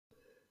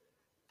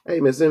Hey,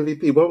 Miss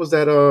MVP, what was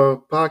that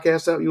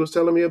podcast app you was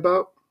telling me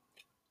about?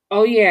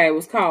 Oh yeah, it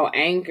was called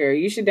Anchor.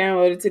 You should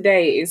download it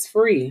today. It's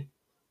free.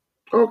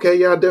 Okay,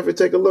 yeah, I'll definitely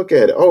take a look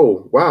at it.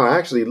 Oh, wow,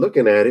 actually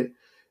looking at it,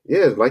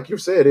 yeah, like you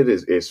said,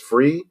 it's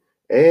free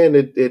and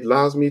it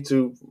allows me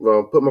to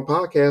put my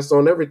podcast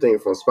on everything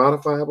from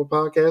Spotify, Apple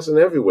Podcasts, and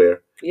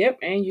everywhere. Yep,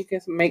 and you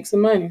can make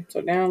some money.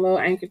 So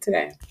download Anchor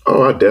today.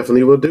 Oh, I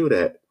definitely will do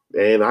that.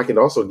 And I can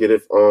also get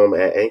it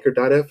at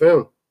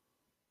anchor.fm.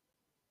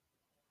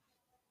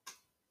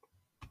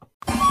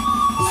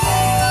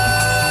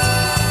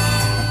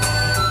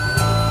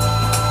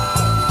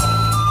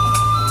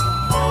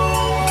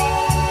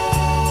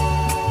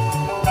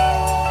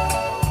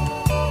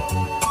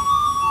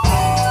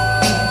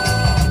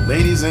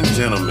 Ladies and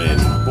gentlemen,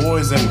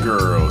 boys and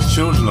girls,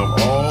 children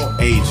of all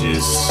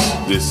ages,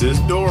 this is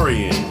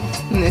Dorian.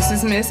 And this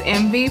is Miss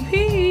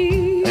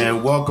MVP.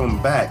 And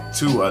welcome back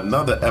to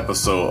another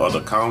episode of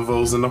the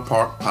Convos in the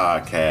Park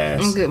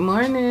podcast. Good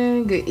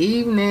morning, good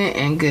evening,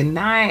 and good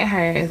night.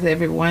 How is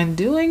everyone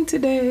doing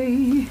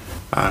today?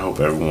 I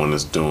hope everyone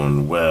is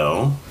doing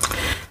well.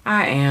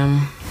 I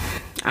am.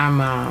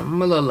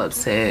 I'm a little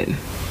upset.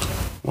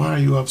 Why are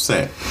you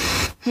upset?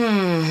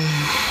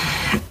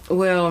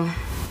 Well,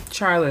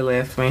 Charlie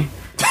left me.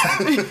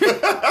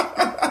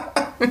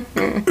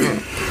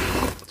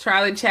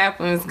 Charlie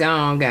Chaplin's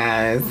gone,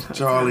 guys.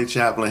 Charlie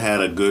Chaplin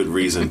had a good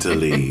reason to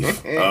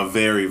leave. A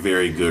very,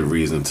 very good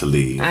reason to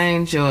leave. I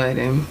enjoyed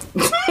him.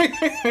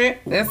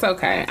 That's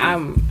okay.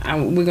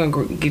 We're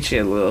gonna get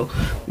you a little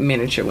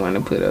miniature one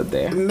to put up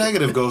there.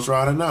 Negative Ghost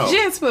Rider, no.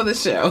 Just for the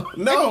show.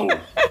 No.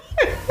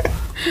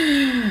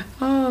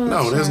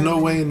 No, there's no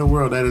way in the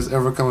world that is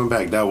ever coming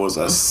back. That was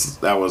a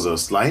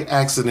slight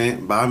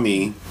accident by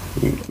me.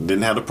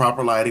 Didn't have the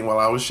proper lighting while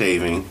I was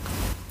shaving.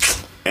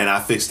 And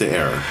I fixed the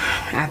error.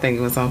 I think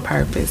it was on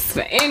purpose.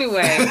 But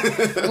anyway,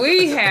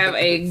 we have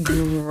a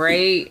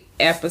great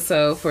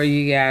episode for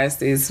you guys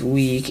this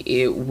week.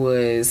 It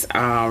was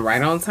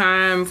right on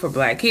time for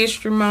Black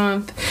History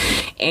Month.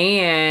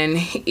 And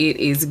it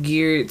is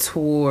geared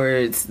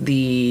towards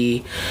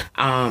the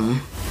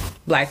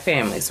Black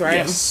families, right?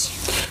 Yes.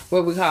 What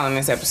are we calling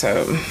this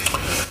episode?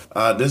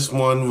 This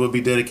one will be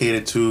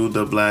dedicated to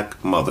the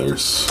Black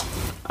mothers.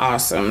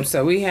 Awesome.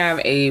 So we have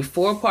a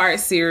 4-part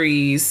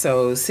series.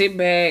 So sit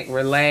back,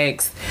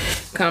 relax,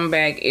 come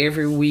back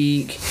every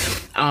week,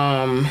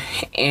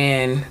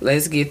 and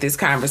let's get this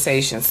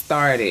conversation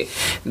started.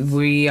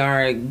 We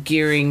are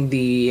gearing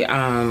the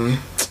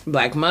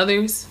Black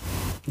mothers,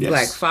 Yes.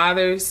 Black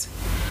fathers,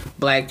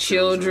 Black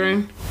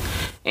children,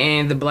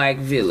 and the Black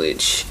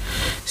village.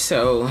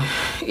 So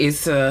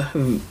it's a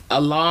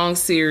long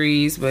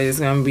series, but it's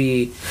going to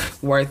be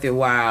worth it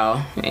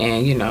while.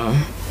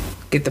 And,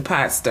 get the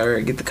pot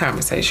stirred, get the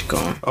conversation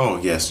going. Oh,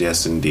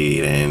 yes,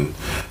 indeed. And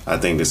I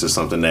think this is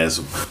something that's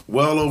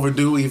well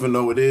overdue, even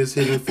though it is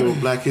hitting for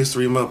Black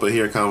History Month. But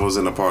here at Convos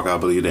in the Park, I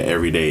believe that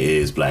every day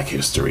is Black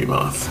History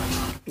Month.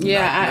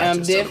 Yeah, I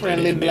am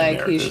definitely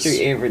Black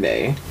History every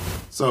day.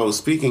 So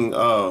speaking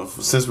of,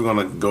 since we're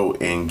going to go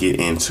and get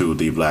into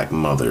the Black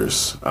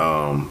mothers,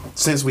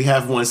 since we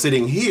have one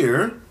sitting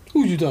here.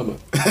 Who you talking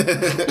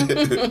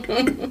about?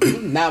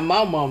 Not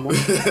my mama.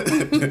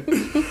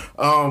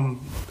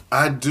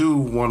 I do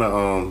want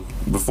to,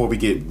 before we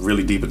get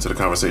really deep into the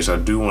conversation, I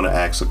do want to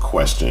ask a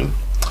question.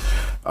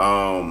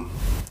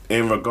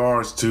 In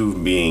regards to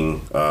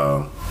being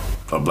a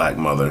Black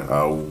mother,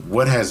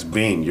 what has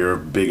been your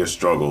biggest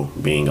struggle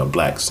being a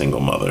Black single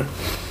mother?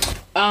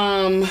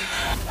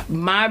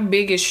 My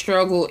biggest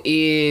struggle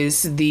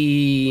is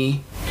I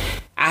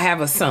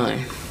have a son.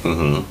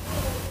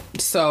 Mm-hmm.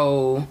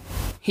 So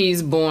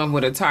he's born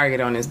with a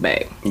target on his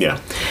back. Yeah.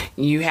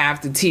 You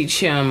have to teach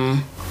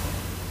him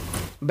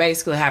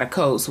basically how to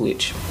code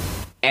switch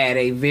at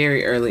a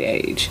very early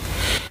age.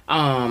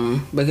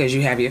 Because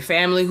you have your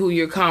family who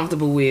you're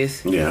comfortable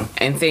with, yeah,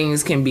 and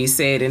things can be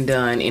said and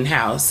done in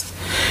house.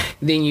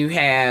 Then you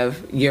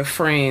have your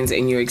friends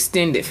and your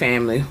extended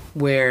family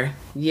where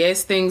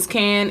yes, things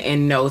can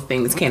and no,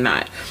 things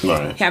cannot.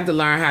 Right. You have to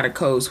learn how to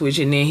code switch.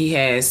 And then he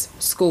has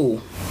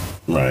school.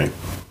 Right.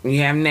 You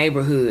have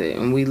neighborhood,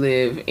 and we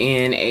live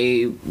in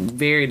a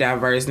very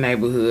diverse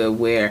neighborhood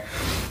where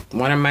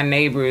one of my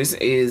neighbors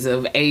is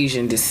of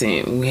Asian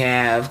descent. We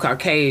have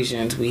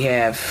Caucasians. We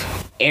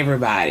have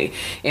everybody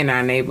in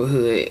our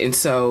neighborhood. And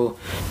so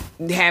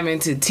having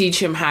to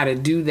teach him how to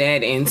do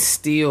that and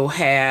still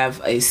have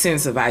a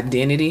sense of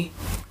identity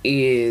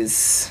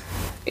is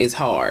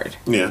hard.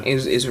 Yeah.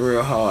 It's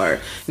real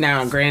hard.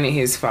 Now, granted,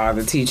 his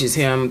father teaches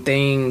him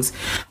things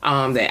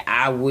that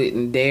I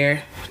wouldn't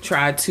dare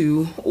try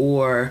to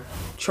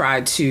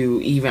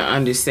even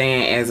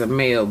understand as a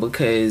male,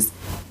 because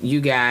you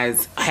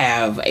guys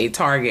have a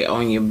target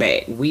on your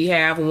back. We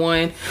have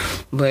one,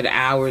 but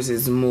ours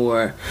is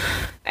more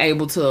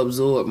able to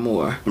absorb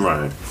more.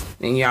 Right.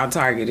 And y'all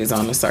target is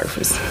on the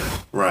surface.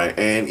 Right.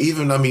 And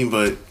even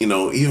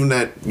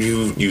that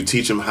you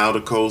teach them how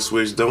to code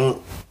switch,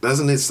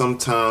 doesn't it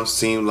sometimes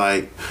seem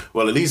like,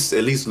 well, at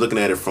least looking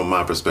at it from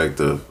my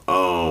perspective,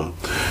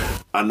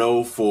 I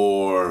know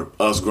for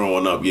us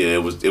growing up, yeah,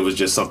 it was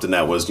just something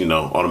that was,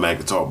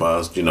 automatically taught by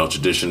us,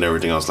 tradition and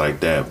everything else like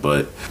that.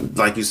 But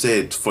like you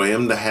said, for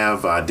him to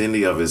have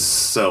identity of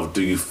himself,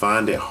 do you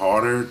find it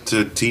harder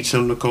to teach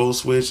him the code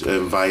switch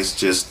and vice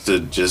just to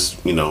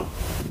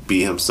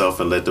be himself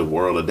and let the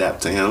world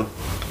adapt to him?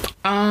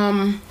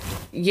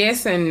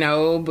 Yes and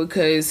no,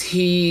 because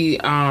he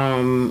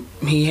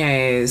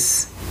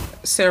has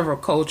several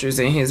cultures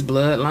in his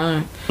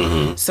bloodline.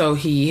 Mm-hmm. So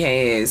he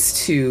has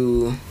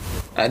to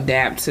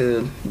adapt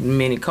to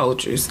many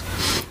cultures.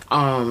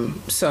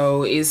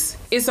 So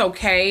it's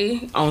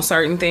okay on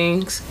certain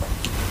things,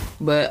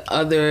 but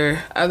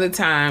other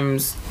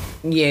times,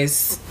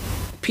 yes,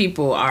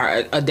 people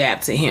are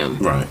adapt to him.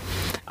 Right.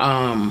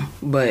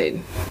 But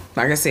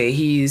like I said,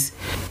 he's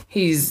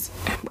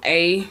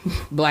A,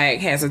 black,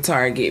 has a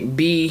target.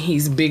 B,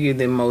 he's bigger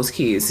than most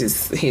kids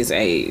his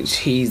age.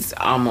 He's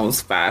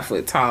almost 5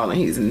 foot tall and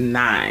he's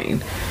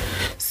 9.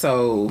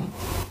 So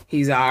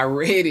he's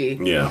already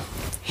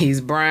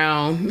he's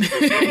brown.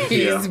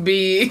 He's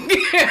big.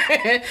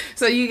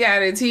 So you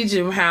gotta teach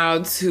him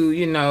how to,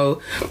 you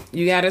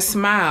gotta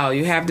smile.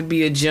 You have to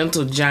be a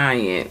gentle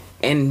giant.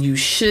 And you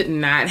should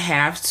not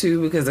have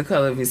to, because the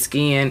color of his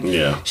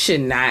skin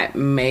should not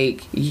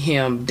make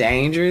him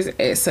dangerous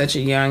at such a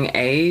young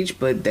age.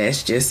 But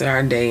that's just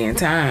our day and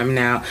time.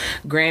 Now,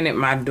 granted,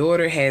 my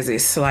daughter has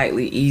it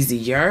slightly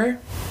easier.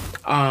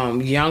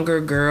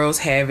 Younger girls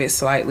have it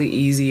slightly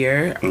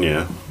easier.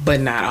 Yeah. But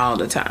not all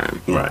the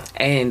time. Right.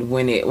 And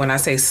when I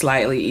say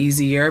slightly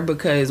easier,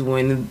 because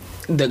when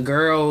the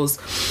girls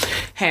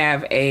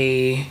have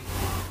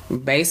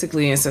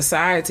basically in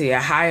society a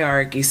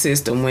hierarchy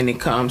system when it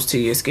comes to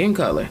your skin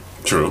color.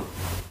 True.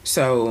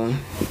 So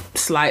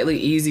slightly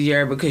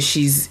easier because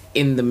she's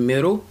in the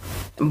middle,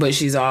 but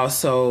she's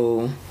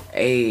also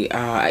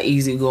a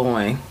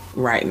easygoing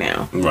right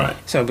now. Right.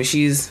 So, but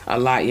she's a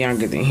lot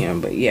younger than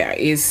him. But yeah,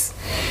 it's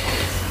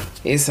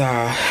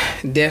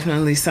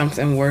definitely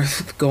something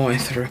worth going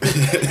through.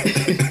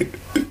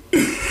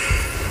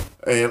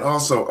 And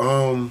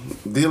also,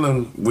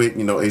 dealing with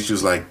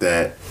issues like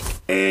that,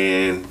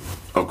 and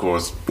of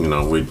course,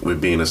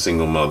 with being a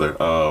single mother,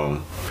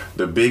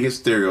 the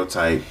biggest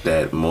stereotype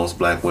that most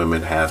black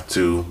women have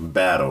to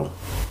battle,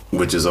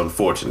 which is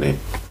unfortunate,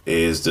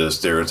 is the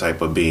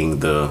stereotype of being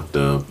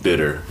the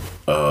bitter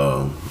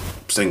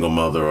single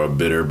mother or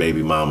bitter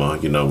baby mama,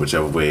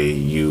 whichever way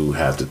you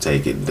have to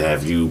take it.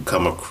 Have you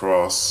come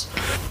across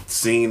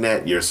seeing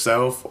that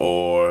yourself?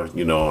 Or,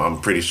 I'm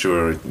pretty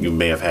sure you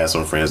may have had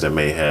some friends that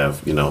may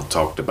have,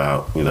 talked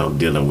about,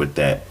 dealing with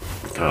that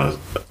kind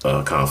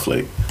of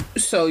conflict.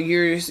 So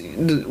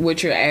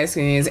what you're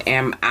asking is,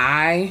 am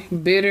I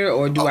bitter,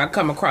 or do I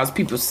come across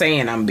people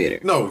saying I'm bitter?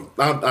 No,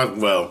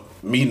 well,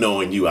 me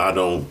knowing you, I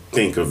don't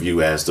think of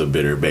you as the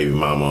bitter baby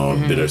mama or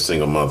bitter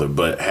single mother.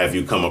 But have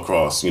you come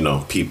across,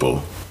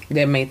 people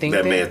that may think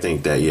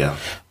that? Yeah.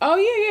 Oh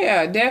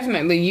yeah,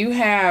 definitely. You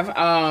have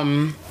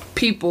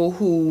people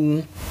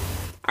who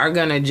are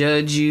gonna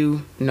judge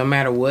you no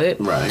matter what.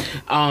 Right.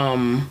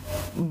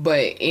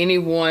 But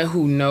anyone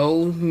who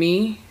knows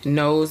me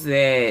knows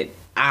that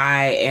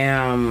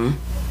I'm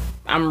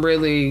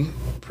really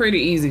pretty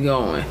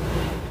easygoing.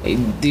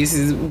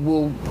 This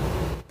will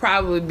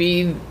probably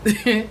be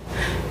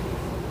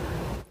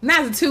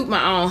not to toot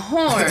my own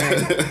horn,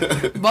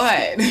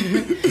 but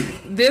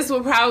this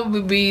will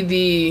probably be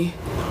the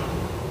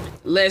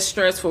less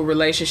stressful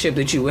relationship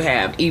that you would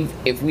have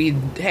if we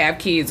have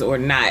kids or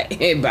not.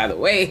 And by the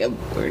way,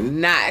 we're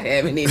not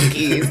having any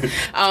kids.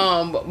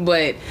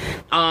 But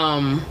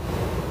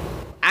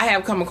I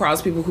have come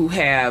across people who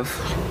have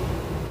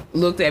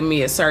looked at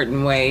me a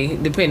certain way,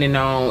 depending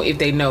on if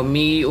they know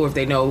me or if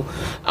they know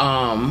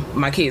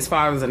my kids'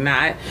 fathers or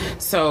not.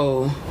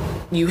 So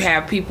you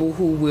have people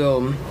who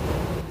will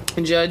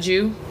judge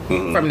you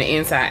from the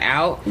inside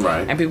out,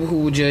 right, and people who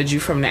will judge you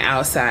from the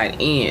outside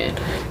in.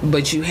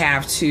 But you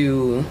have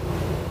to,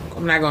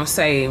 I'm not gonna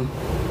say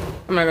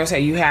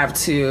you have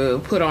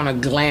to put on a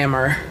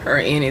glamour or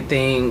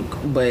anything,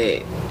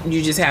 but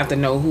you just have to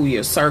know who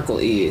your circle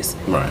is,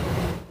 right,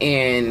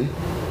 and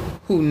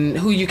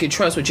who you can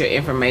trust with your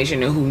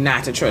information and who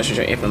not to trust with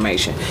your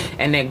information.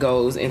 And that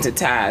goes into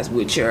ties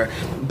with your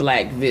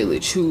black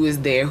village. Who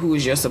is there? Who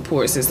is your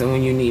support system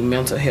when you need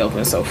mental health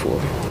and so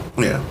forth?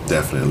 Yeah,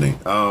 definitely.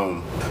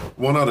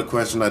 One other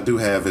question I do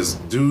have is,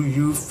 do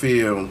you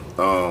feel,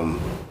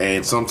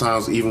 and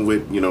sometimes even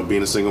with,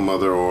 being a single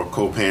mother or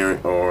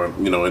co-parent or,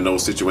 in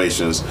those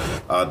situations,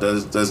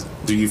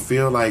 do you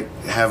feel like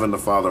having the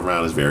father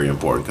around is very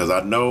important? Because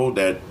I know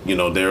that,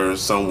 there are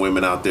some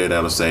women out there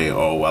that'll say,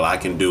 oh, well, I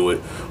can do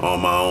it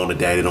on my own. The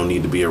daddy don't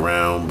need to be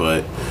around.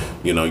 But,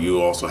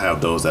 you also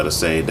have those that'll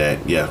say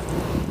that, yeah,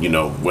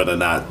 whether or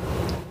not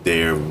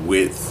they're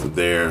with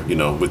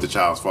with the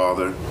child's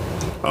father,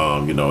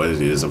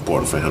 it is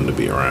important for him to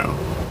be around.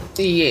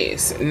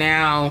 Yes.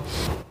 Now,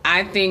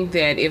 I think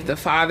that if the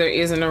father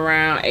isn't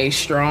around, a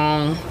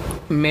strong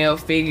male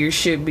figure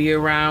should be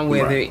around,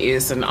 whether right,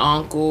 it's an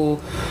uncle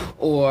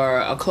or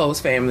a close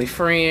family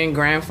friend,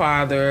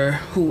 grandfather,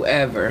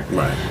 whoever.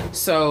 Right.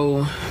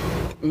 So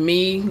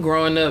me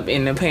growing up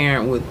in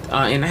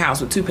the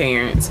house with two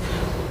parents,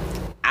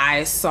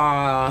 I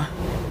saw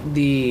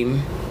the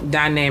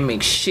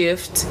dynamic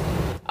shift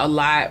a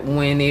lot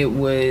when it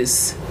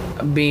was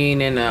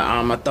being in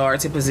a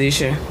authority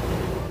position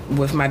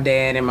with my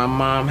dad and my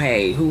mom.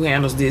 Hey, who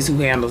handles this? Who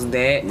handles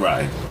that?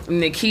 Right.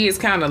 And the kids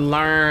kind of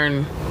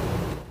learn.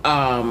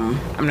 I'm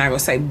not gonna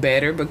say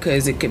better,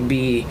 because it could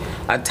be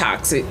a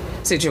toxic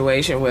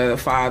situation where the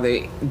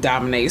father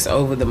dominates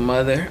over the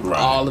mother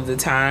all of the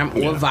time,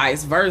 or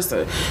vice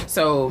versa.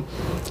 So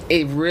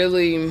it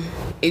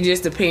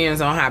just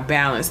depends on how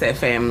balanced that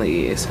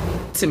family is,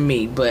 to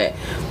me. But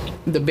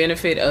the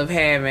benefit of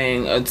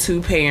having a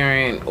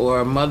two-parent or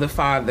a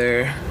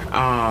mother-father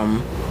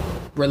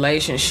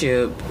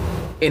relationship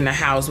in the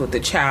house with the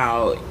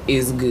child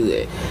is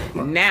good.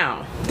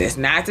 Now, that's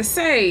not to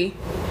say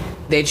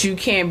that you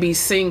can't be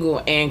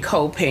single and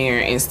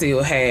co-parent and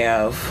still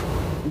have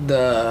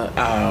the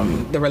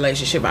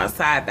relationship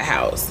outside the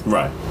house.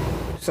 Right.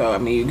 So, I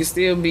mean, you can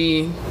still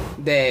be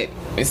that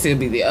and still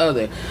be the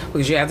other,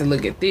 because you have to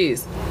look at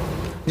this.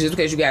 Just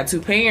because you got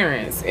two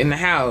parents in the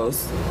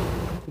house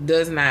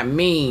does not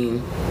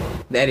mean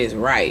that it's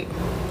right.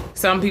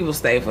 Some people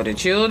stay for the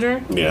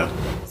children. Yeah.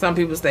 Some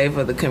people stay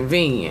for the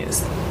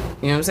convenience.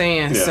 You know what I'm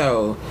saying? Yeah.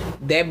 So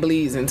that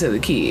bleeds into the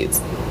kids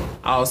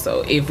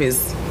also, if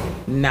it's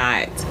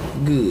not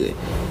good.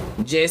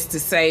 Just to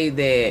say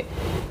that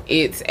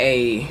it's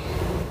a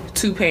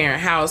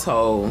two-parent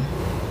household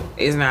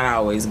is not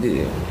always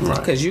good. Right.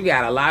 Because you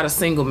got a lot of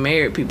single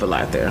married people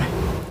out there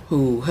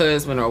who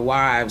husband or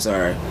wives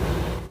are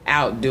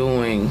out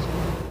doing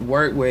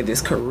work, whether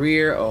it's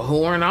career or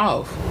whoring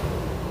off.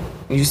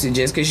 You see,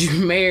 just because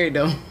you married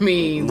don't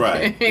mean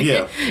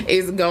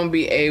it's gonna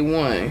be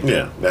A1.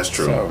 Yeah, that's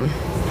true. So.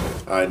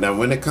 All right, now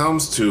when it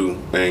comes to,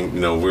 and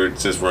we're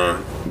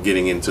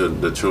getting into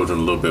the children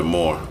a little bit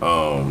more,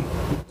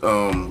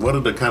 what are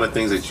the kind of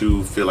things that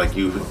you feel like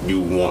you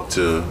want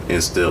to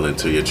instill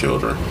into your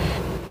children?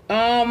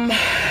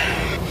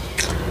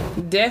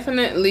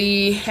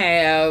 Definitely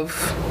have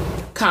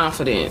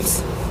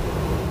confidence.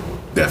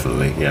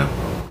 Definitely, yeah.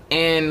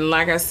 And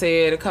like I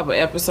said a couple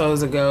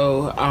episodes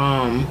ago,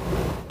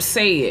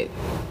 say it.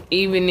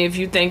 Even if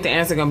you think the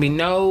answer gonna be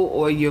no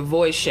or your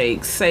voice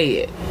shakes, say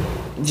it.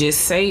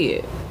 Just say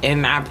it.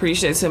 And I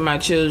preach that to my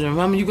children.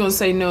 Mama, you gonna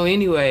say no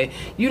anyway.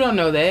 You don't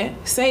know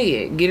that. Say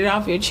it. Get it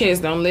off your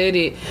chest. Don't let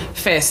it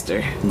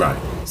fester. Right.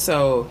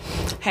 So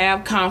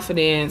have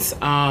confidence. There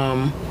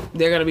are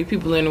gonna be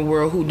people in the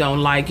world who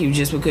don't like you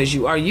just because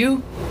you are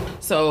you.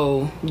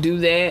 So do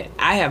that.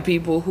 I have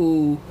people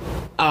who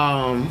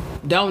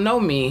don't know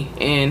me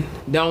and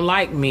don't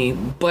like me,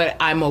 but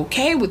I'm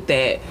okay with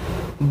that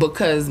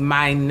because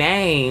my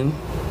name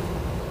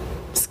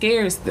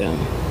scares them.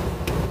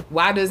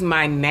 Why does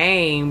my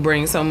name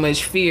bring so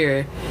much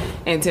fear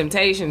and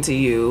temptation to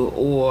you?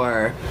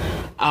 Or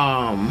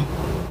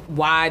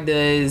why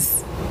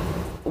does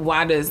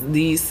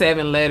these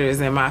 7 letters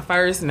in my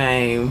first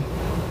name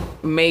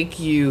make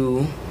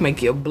your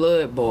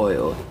blood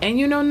boil? And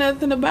you know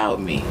nothing about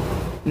me.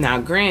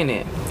 Now,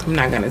 granted, I'm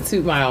not gonna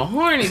toot my own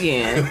horn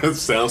again.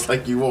 Sounds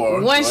like you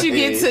are. Once you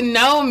get to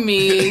know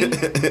me,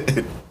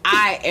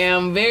 I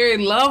am very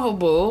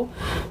lovable,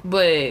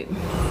 but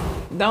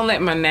don't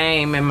let my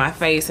name and my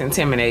face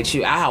intimidate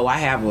you. I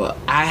have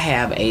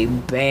a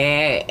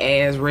bad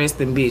ass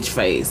resting bitch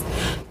face.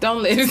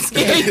 Don't let it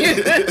scare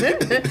you.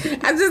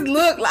 I just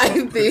look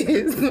like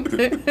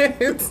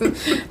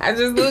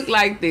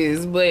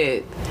this.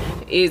 But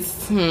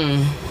it's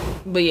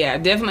But yeah,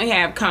 definitely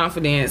have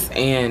confidence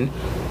and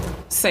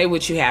say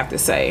what you have to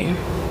say.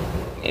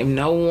 If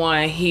no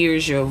one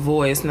hears your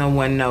voice, no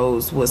one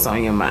knows what's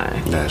on your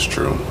mind. That's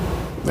true.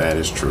 That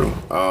is true.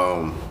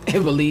 And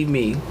believe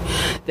me,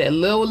 that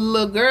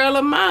little girl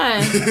of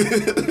mine,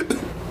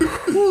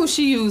 ooh,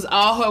 she used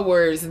all her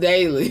words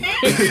daily.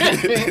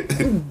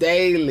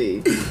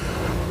 Daily.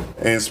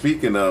 And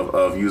speaking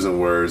of using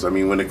words, I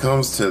mean, when it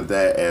comes to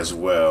that as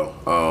well,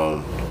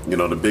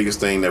 the biggest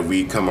thing that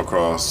we come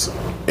across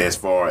as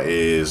far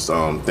as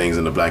things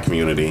in the Black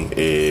community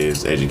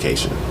is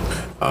education.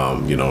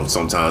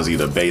 Sometimes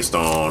either based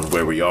on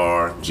where we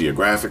are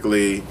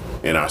geographically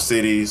in our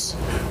cities,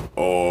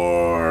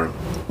 or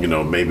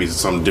maybe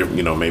some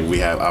different. Maybe we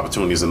have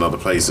opportunities in other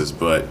places.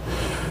 But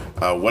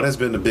what has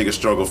been the biggest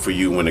struggle for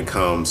you when it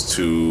comes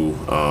to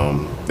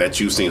that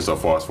you've seen so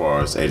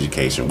far as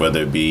education,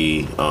 whether it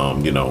be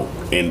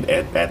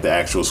at the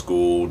actual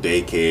school,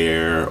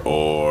 daycare,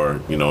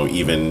 or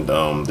even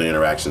the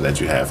interaction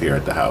that you have here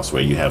at the house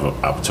where you have an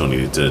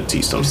opportunity to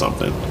teach them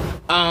something?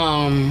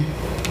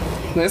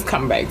 Let's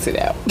come back to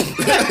that.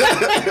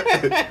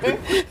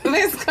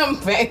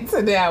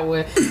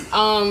 One.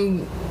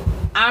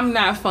 I'm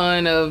not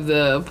fond of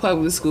the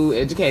public school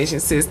education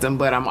system,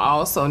 but I'm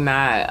also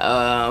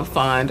not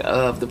fond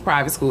of the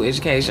private school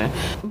education.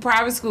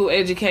 Private school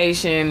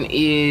education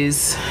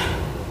is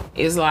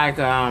like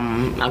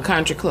a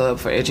country club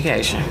for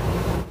education.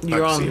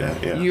 You're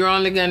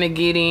only gonna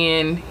get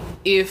in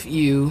if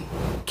you,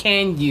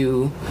 can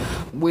you,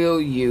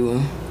 will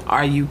you,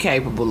 are you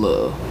capable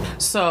of.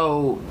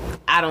 So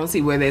I don't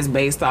see where that's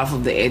based off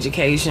of the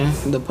education.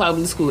 The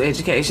public school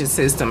education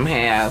system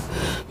have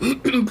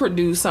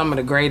produced some of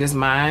the greatest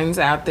minds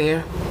out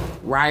there.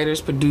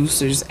 Writers,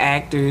 producers,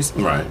 actors.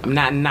 Right. I'm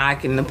not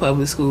knocking the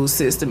public school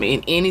system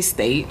in any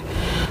state.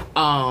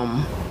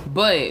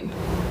 But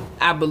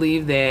I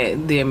believe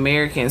that the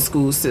American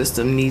school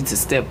system needs to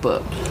step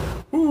up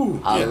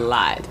a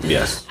lot.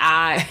 Yes.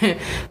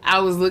 I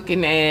was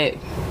looking at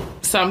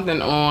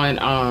something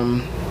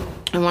on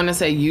I want to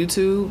say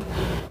YouTube.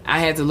 I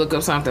had to look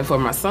up something for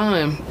my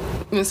son,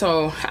 and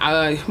so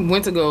I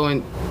went to go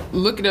and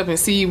look it up and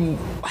see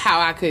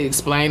how I could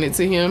explain it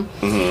to him.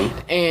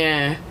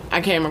 And I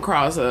came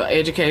across an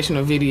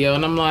educational video,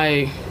 and I'm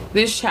like,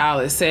 this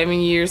child is 7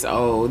 years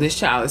old. This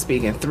child is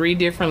speaking 3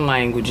 different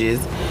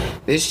languages.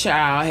 This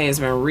child has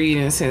been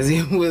reading since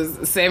he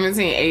was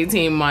 17,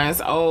 18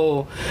 months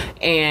old.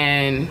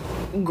 And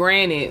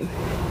granted,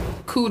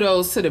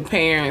 kudos to the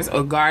parents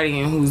or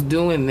guardian who's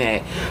doing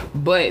that.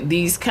 But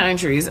these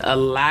countries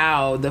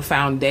allow the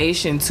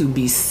foundation to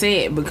be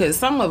set, because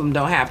some of them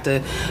don't have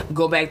to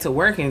go back to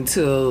work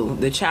until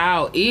the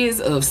child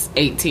is of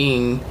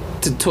 18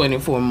 to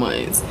 24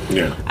 months.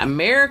 Yeah.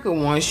 America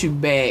wants you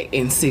back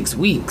in 6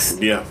 weeks.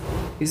 Yeah.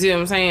 You see what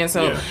I'm saying?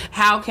 So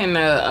how can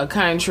a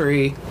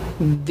country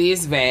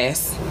this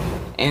vast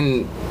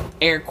and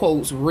air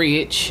quotes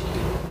rich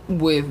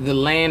with the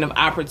land of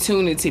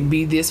opportunity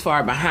be this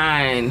far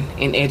behind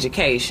in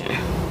education?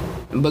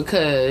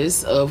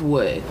 Because of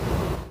what?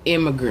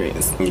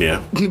 Immigrants.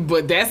 Yeah.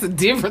 But that's a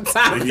different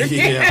topic.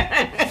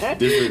 Yeah.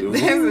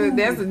 Different.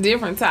 That's a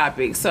different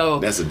topic. So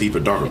that's a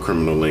deeper, darker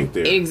criminal link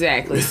there.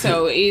 Exactly.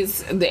 So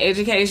it's the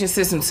education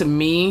system to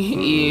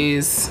me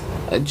is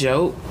a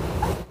joke.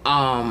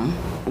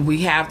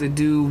 We have to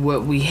do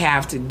what we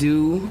have to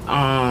do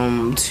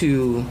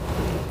to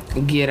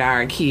get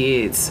our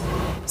kids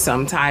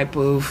some type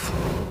of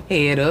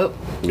head up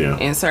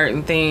in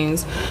certain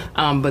things,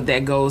 but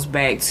that goes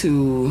back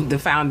to the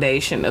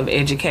foundation of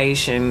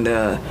education,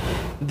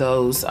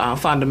 those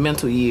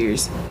fundamental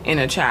years in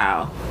a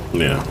child.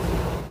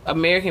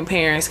 American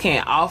parents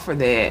can't offer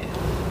that,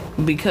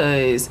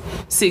 because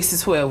 6 to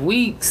 12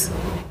 weeks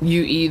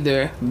you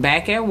either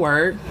back at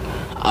work,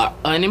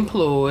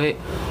 unemployed,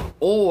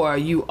 or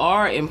you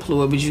are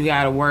employed but you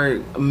gotta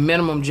work a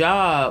minimum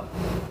job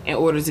in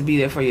order to be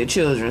there for your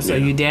children. So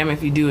you damn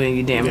if you do and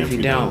you damn if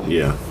you don't.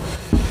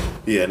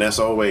 Yeah, and that's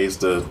always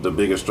the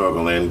biggest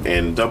struggle.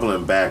 And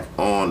doubling back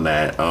on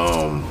that,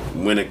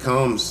 when it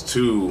comes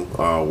to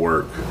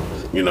work,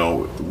 you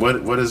know,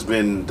 what has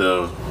been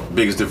the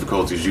biggest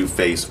difficulties you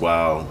face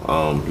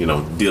while you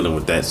know, dealing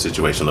with that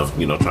situation of,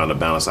 you know, trying to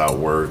balance out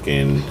work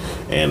and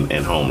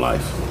home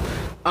life?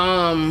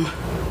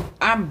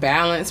 I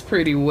balance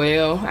pretty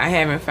well. I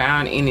haven't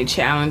found any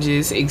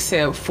challenges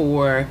except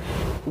for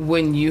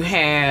when you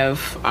have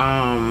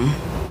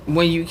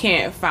when you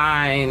can't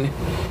find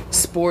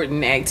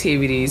sporting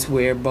activities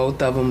where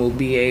both of them will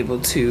be able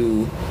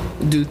to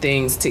do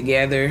things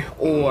together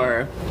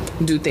or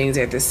do things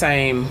at the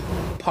same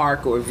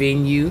park or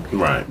venue.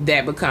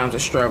 That becomes a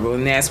struggle,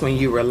 and that's when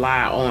you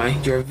rely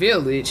on your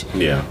village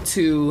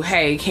to,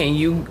 hey, can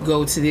you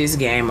go to this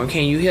game, or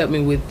can you help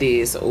me with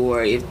this?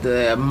 Or if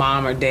the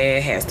mom or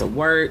dad has to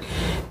work,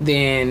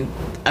 then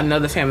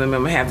another family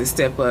member have to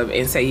step up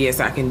and say, yes,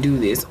 I can do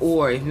this.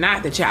 Or if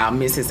not, the child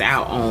misses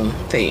out on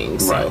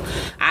things. So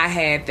I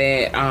had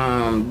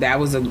that. That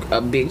was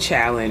a big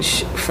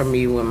challenge for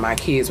me when my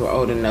kids were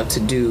old enough to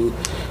do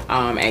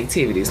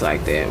activities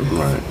like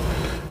that.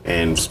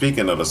 And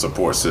speaking of the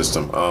support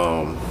system,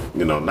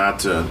 you know, not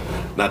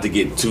to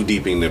get too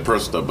deep in the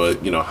personal,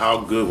 but, you know, how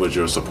good was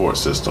your support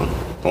system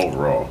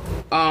overall?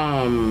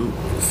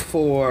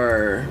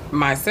 For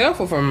myself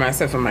or for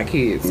myself and my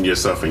kids?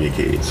 Yourself and your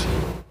kids.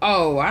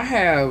 Oh, I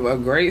have a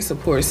great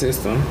support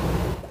system.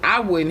 I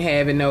wouldn't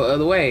have it no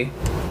other way,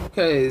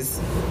 because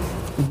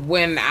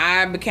when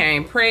I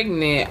became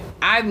pregnant,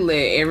 I let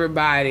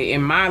everybody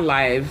in my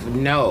life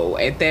know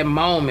at that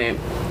moment,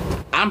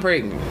 I'm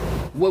pregnant.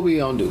 What we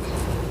gonna do?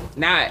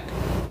 Not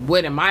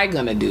what am I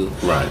gonna do?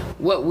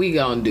 What we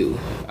gonna do?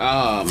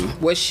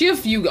 What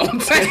shift you gonna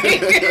take?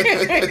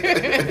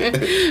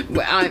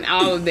 But on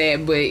all of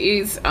that, but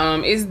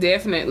it's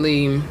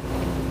definitely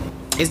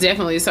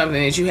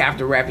something that you have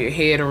to wrap your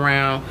head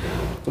around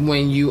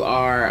when you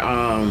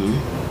are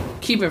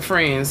keeping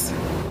friends,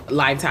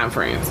 lifetime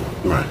friends.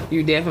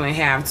 You definitely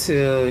have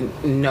to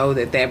know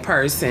that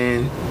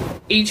person,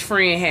 each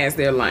friend has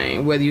their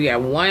lane. Whether you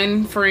got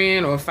one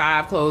friend or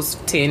 5 close,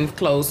 10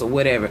 close, or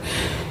whatever,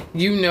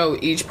 you know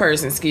each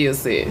person's skill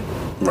set.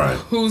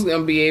 Who's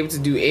gonna be able to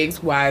do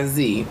X, Y,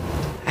 Z?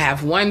 I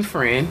have one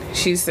friend.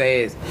 She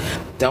says,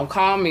 "Don't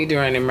call me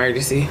during an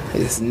emergency.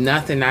 There's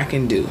nothing I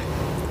can do.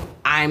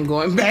 I'm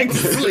going back to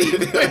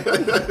sleep."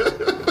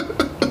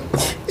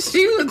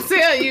 She will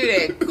tell you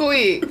that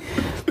quick.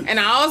 And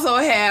I also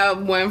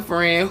have one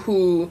friend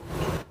who,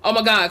 oh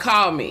my God,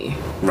 call me.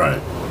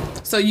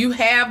 So you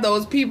have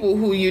those people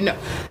who, you know,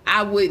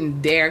 I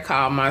wouldn't dare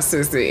call my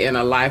sister in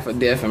a life or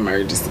death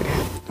emergency.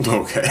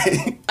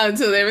 Okay.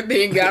 Until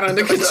everything got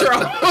under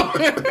control.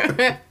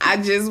 I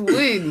just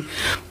wouldn't,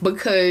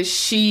 because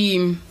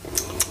she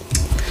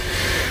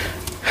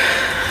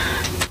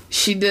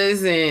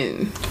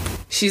doesn't.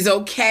 She's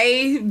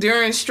okay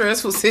during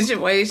stressful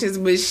situations,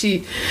 but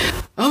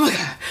oh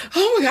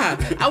my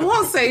God. I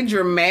won't say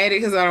dramatic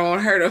because I don't want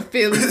to hurt her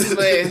feelings,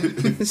 but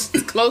it's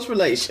close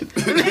relation.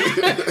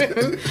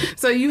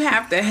 So you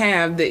have to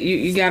have that.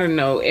 You got to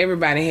know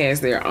everybody has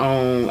their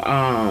own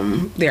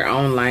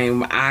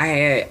lane. I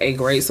had a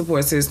great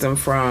support system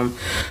from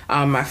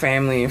my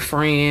family and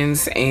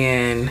friends,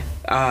 and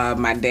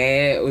my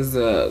dad was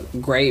a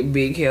great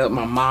big help.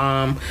 My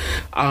mom,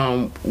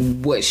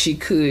 what she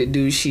could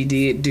do, she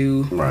did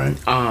do. Right.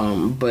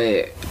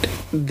 But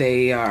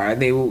they are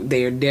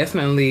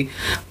definitely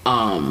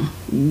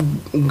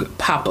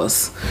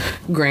papa's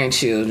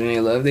grandchildren. They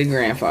love their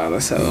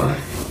grandfather. So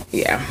right.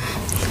 Yeah.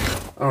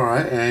 All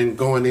right, and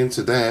going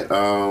into that,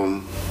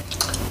 the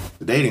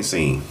dating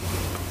scene,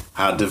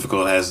 how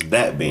difficult has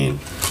that been?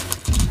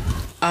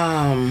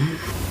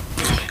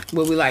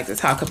 Would we like to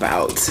talk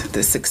about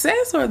the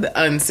success or the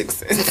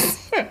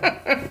unsuccess?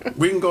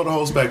 We can go the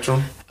whole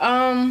spectrum.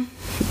 I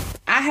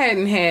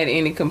hadn't had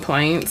any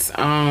complaints.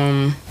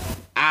 Hey,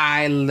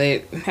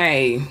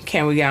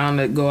 can we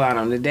go out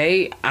on the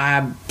date?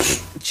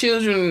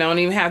 Children don't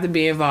even have to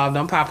be involved.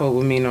 Don't pop up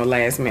with me no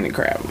last minute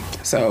crap.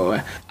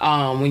 So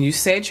when you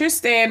set your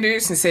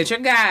standards and set your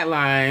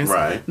guidelines,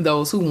 right,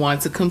 those who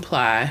want to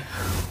comply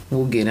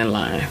will get in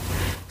line.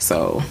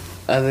 So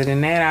other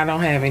than that, I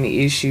don't have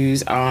any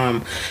issues.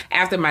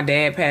 After my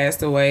dad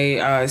passed away,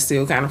 it's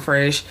still kind of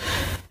fresh.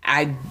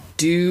 I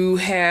do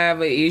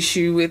have an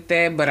issue with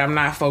that, but I'm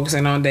not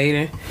focusing on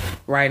dating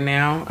right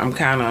now. I'm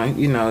kind of,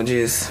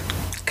 just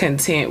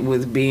content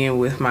with being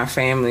with my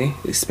family,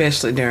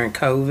 especially during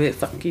COVID.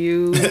 Fuck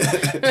you.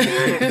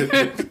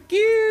 Fuck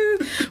you.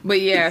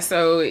 But yeah,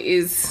 so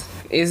it's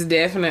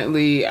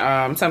definitely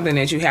something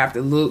that you have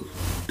to look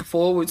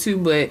forward to.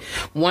 But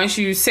once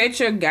you set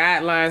your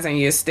guidelines and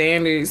your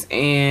standards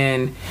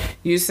and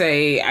you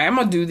say, I'm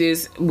gonna do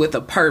this with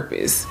a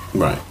purpose.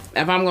 Right.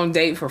 If I'm gonna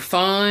date for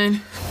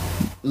fun,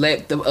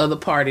 let the other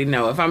party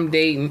know. If I'm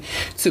dating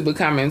to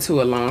become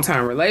into a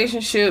long-term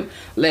relationship,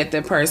 let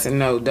the person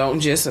know.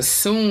 Don't just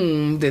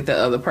assume that the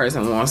other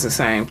person wants the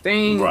same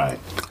thing. Right.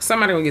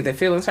 Somebody will get their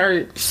feelings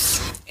hurt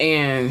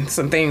and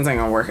some things ain't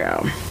gonna work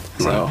out.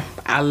 So Right.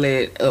 I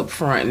let up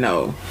front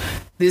know,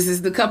 this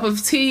is the cup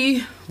of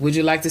tea. Would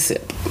you like to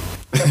sip?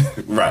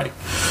 Right.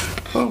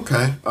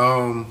 Okay.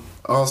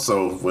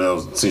 Also,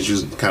 well, since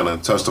you kind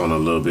of touched on it a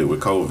little bit with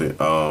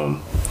COVID,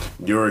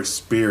 your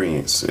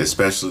experience,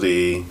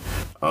 especially,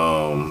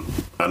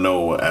 I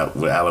know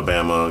with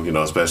Alabama,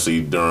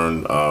 especially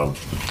during, I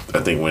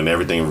think when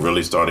everything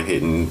really started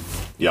hitting,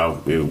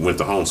 y'all went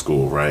to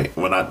homeschool, right?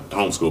 Well, not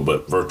homeschool,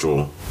 but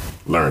virtual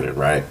learning,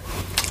 right?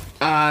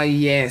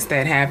 Yes,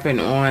 that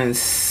happened on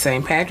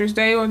St. Patrick's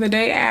Day or the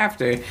day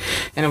after,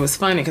 and it was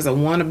funny because I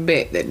won a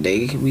bet that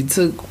day. We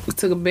took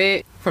a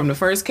bet from the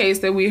first case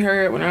that we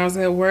heard when I was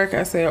at work.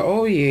 I said,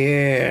 "Oh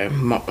yeah,"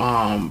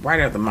 right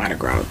after Mardi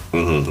Gras,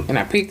 and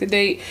I picked the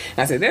date.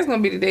 I said, "That's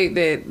gonna be the date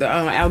that the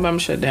Alabama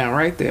shut down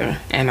right there,"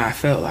 and I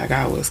felt like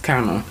I was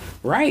kind of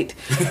right,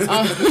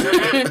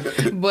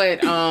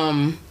 but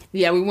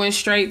yeah, we went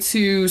straight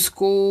to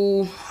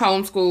school,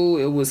 homeschool.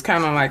 It was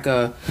kind of like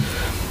a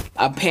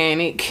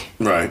panic.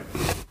 Right.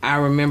 I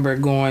remember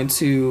going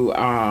to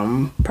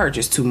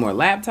purchase 2 more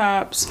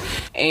laptops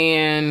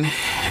and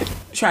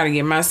try to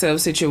get myself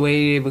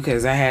situated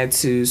because I had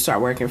to start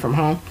working from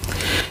home.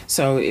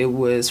 So it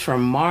was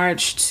from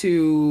March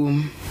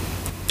to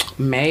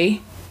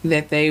May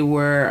that they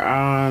were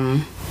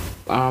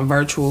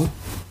virtual.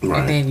 Right.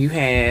 And then you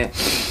had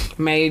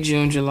May,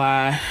 June,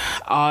 July,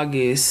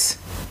 August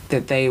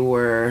that they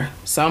were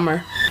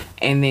summer.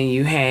 And then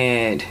you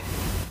had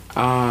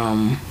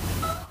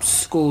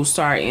school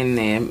start in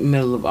the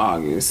middle of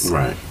August.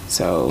 Right.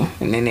 So,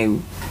 and then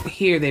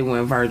they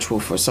went virtual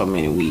for so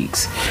many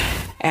weeks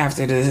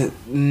after the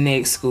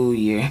next school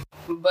year.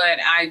 But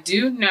I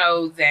do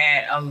know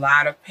that a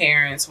lot of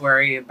parents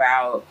worry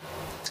about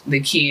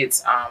the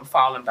kids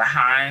falling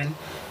behind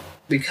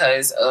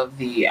because of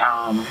the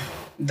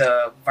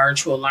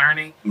virtual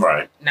learning.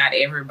 Right. Not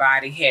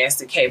everybody has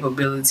the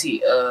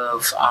capability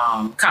of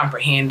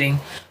comprehending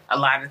a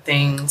lot of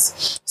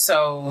things.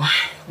 So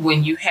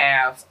when you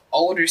have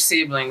older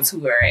siblings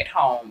who are at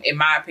home, in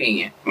my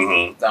opinion,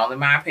 it's only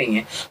my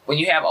opinion, when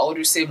you have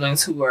older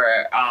siblings who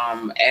are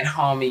at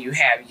home and you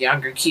have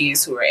younger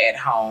kids who are at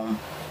home,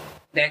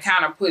 that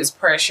kind of puts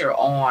pressure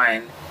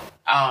on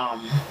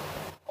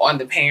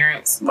the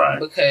parents. Right.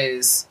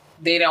 Because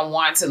they don't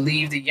want to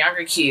leave the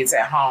younger kids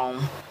at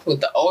home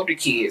with the older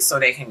kids so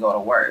they can go to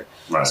work.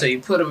 Right. So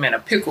you put them in a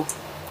pickle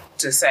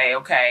to say,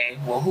 okay,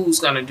 well, who's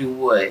going to do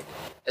what?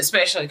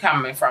 Especially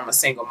coming from a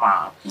single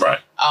mom. Right.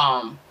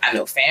 I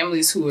know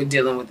families who are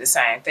dealing with the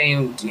same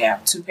thing. You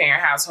have a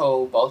 2-parent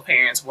household, both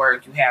parents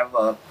work. You have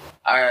a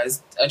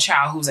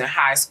child who's in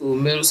high school,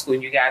 middle school,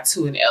 and you got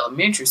 2 in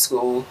elementary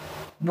school.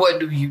 what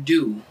do you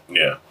do?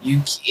 Yeah.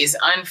 It's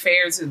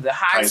unfair to the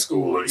high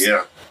schoolers.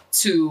 Yeah.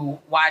 To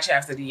watch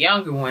after the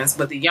younger ones,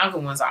 but the younger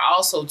ones are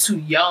also too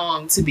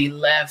young to be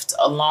left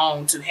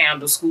alone to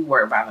handle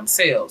schoolwork by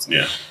themselves.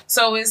 Yeah.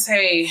 So it's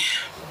a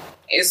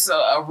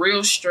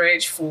real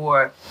stretch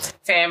for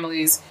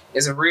families.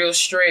 It's a real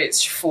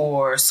stretch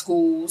for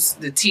schools.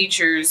 The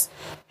teachers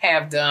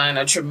have done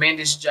a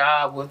tremendous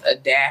job with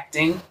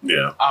adapting.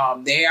 Yeah.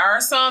 There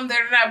are some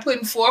that are not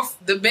putting forth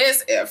the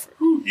best effort.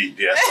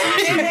 Yes,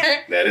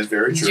 that is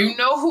very true. You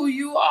know who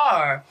you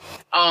are.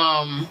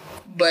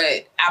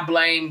 But I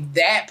blame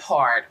that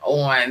part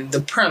on the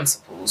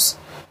principals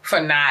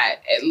for not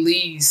at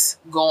least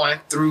going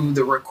through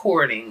the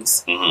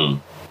recordings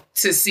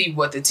to see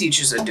what the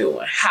teachers are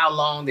doing, how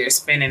long they're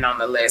spending on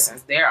the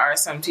lessons. There are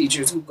some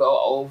teachers who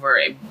go over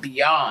and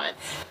beyond.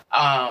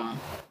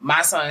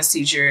 My son's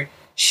teacher,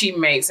 she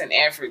makes an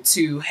effort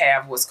to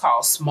have what's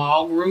called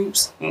small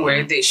groups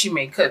where she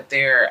may cut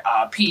their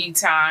PE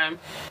time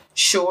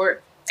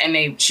short,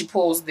 and she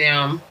pulls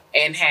them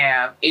and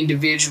have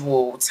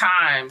individual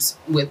times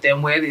with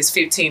them, whether it's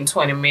 15,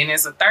 20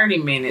 minutes or 30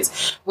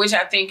 minutes, which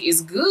I think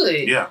is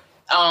good. Yeah.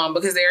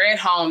 Because they're at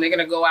home, they're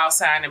going to go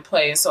outside and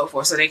play and so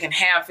forth. So they can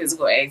have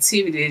physical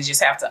activity. They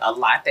just have to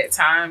allot that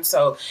time.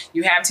 So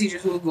you have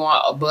teachers who are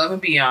going above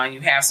and beyond.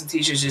 You have some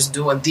teachers just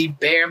doing the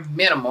bare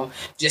minimum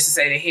just to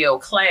say they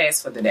held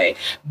class for the day.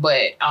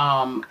 But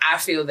I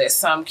feel that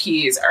some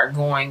kids are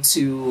going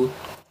to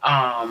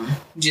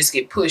just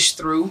get pushed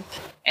through.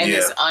 And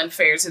it's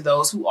unfair to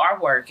those who are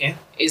working.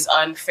 It's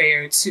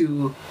unfair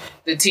to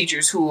the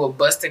teachers who are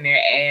busting their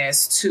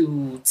ass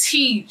to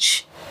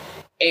teach,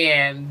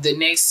 and the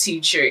next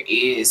teacher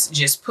is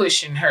just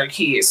pushing her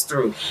kids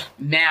through.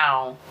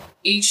 Now,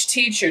 each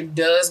teacher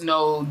does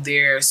know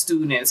their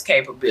students'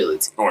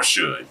 capability. Or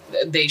should.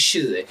 They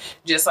should.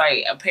 Just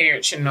like a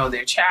parent should know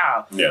their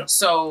child. Yeah.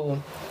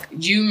 So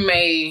you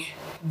may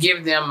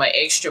give them an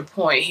extra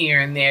point here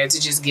and there to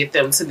just get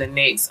them to the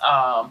next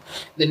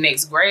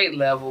grade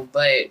level,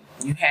 but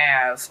you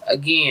have,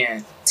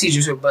 again,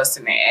 teachers who are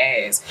busting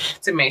their ass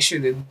to make sure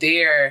that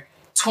their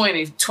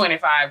 20,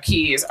 25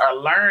 kids are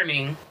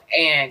learning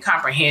and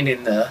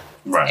comprehending the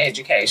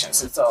education.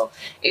 So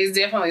it's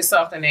definitely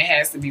something that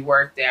has to be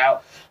worked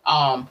out.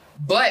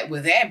 But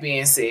with that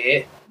being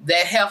said,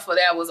 that heifer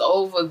that was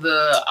over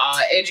the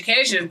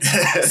education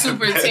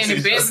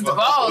superintendent, Benson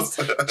DeVos,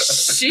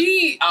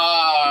 she's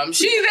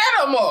that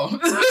no more.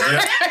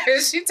 Yeah.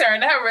 She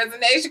turned her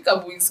resignation a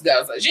couple weeks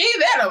ago, so she's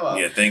that no more.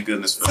 Yeah, thank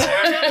goodness for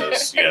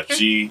that.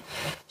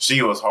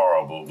 She was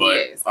horrible.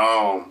 But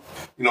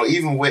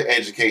even with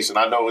education,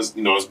 I know it's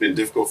been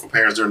difficult for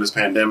parents during this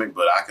pandemic,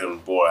 but I can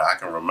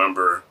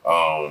remember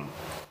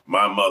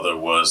my mother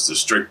was the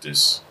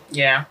strictest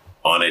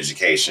on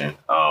education.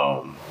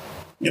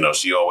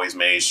 She always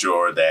made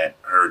sure that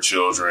her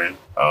children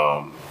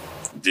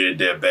did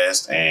their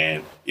best.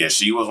 And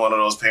she was one of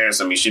those parents.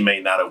 I mean, she may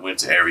not have went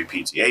to every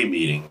PTA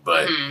meeting,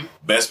 but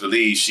best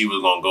believe she was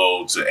going to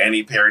go to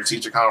any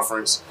parent-teacher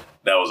conference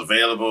that was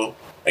available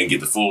and get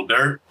the full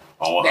dirt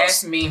on what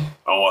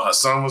her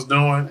son was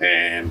doing.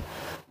 And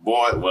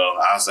boy, well,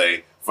 I'll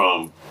say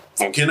from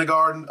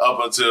kindergarten up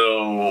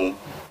until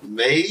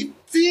maybe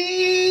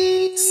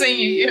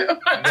senior year.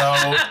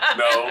 No.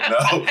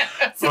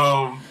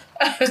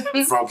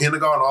 From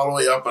kindergarten all the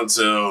way up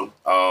until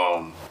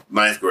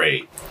ninth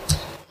grade,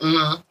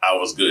 I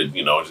was good.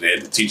 They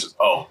had the teachers.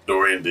 Oh,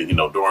 Dorian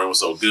was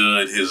so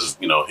good. Here's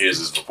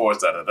his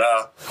reports.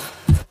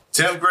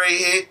 10th grade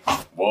hit.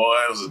 Boy,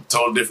 it was a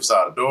total different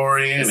side of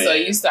Dorian. So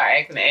you start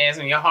acting the ass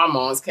when your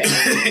hormones came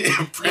in.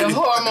 Your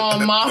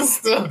hormone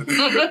monster.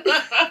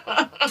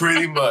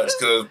 Pretty much,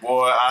 because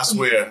boy, I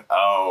swear,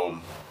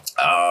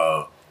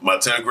 my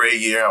 10th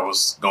grade year, I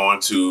was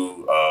going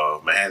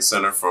to Manhattan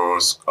Center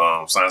for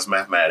Science and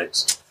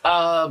Mathematics.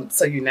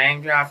 So you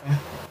name dropping?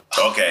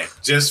 Okay,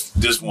 just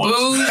once.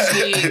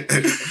 Bougie.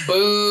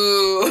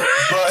 Boo.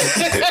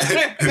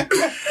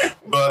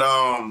 But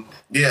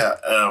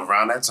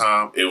around that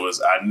time,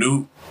 I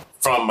knew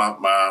from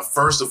my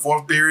first to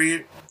fourth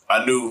period,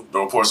 I knew the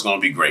report's going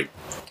to be great.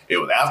 It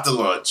was after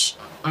lunch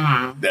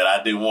that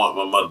I didn't want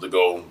my mother to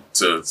go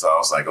to, so I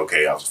was like,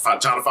 okay, I was trying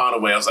to find a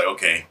way. I was like,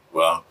 okay,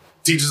 well,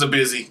 teachers are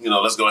busy,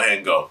 let's go ahead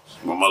and go.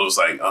 My mother was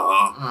like,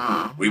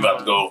 we about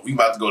to go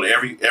to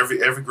every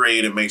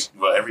grade and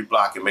every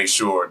block and make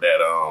sure that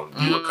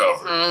you were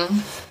covered.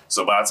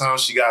 So by the time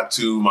she got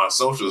to my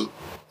social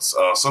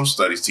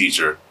studies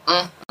teacher,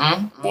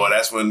 boy,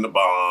 that's when the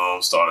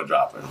bomb started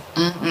dropping.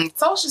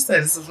 Social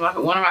studies is one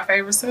of my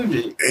favorite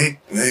subjects.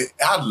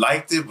 I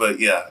liked it,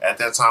 but at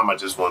that time I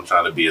just wasn't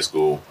trying to be at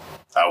school.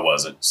 I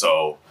wasn't.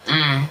 So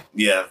by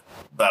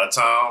the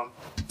time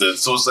the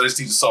social studies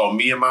teacher saw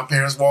me and my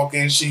parents walk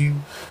in, she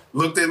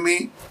looked at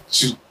me.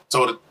 She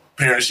told the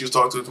parent she was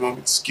talking to at the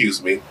moment,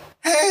 "Excuse me.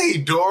 Hey,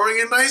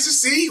 Dorian, nice to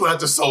see you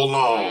after so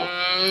long."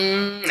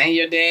 And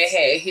your dad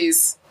had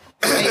his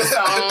face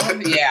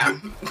on. Yeah.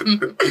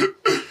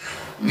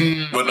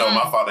 Mm-hmm. But no,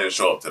 my father didn't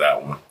show up to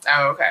that one.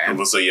 Oh,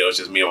 okay. So yeah, it was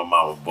just me and my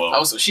mama. But,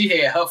 Oh, so she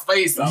had her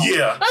face on.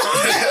 yeah.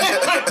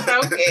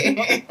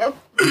 Okay.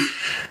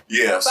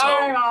 Yeah.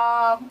 Sorry,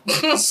 Mom.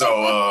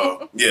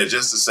 So yeah,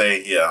 just to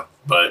say, yeah.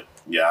 But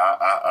yeah,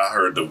 I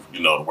heard the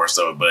the worst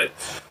of it. But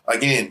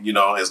again,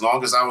 as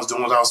long as I was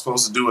doing what I was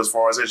supposed to do as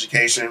far as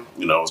education,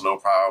 it was no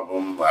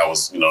problem. I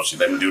was, she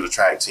let me do the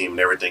track team and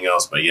everything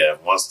else. But yeah,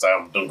 once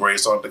them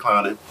grades started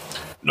declining,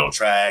 no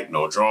track,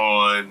 no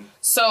drawing.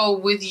 So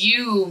with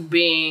you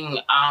being,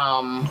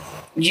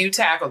 you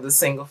tackled the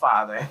single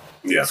father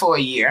for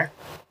a year.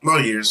 No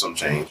years, some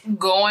change.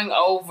 Going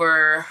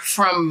over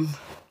from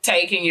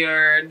taking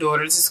your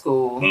daughter to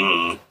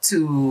school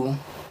to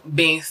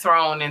being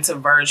thrown into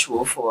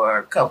virtual for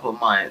a couple of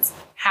months.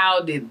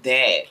 How did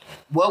that?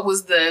 What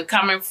was the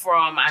coming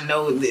from? I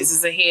know this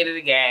is ahead of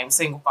the game,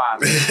 single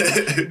father,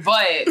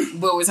 but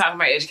we're talking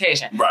about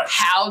education. Right.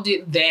 How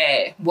did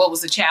that? What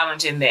was the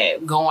challenge in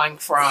that? Going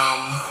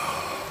from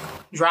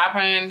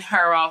dropping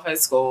her off at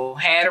school,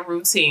 had a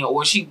routine,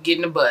 or she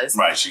getting the bus.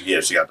 Right. She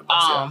got the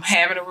bus.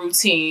 Having a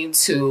routine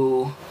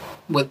to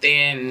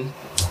within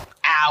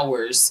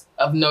hours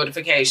of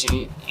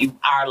notification,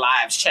 our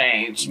lives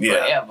changed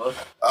forever.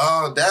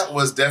 That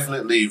was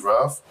definitely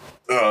rough.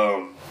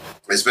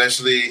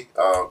 Especially,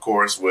 of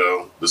course,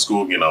 the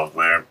school,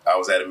 where I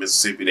was at in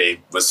Mississippi, they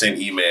would send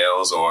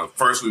emails, or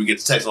first we would get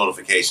the text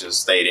notifications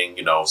stating,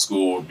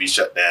 school would be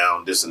shut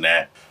down, this and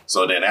that.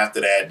 So then after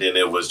that, then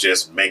it was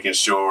just making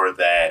sure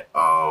that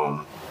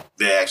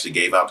they actually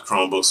gave out the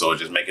Chromebook, so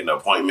just making the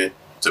appointment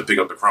to pick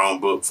up the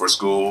Chromebook for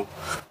school.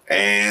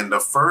 And the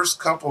first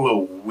couple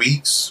of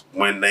weeks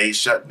when they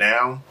shut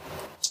down,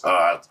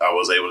 I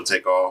was able to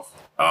take off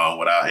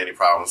without any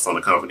problems from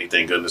the company.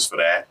 Thank goodness for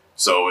that.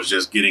 So it was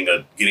just getting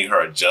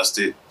her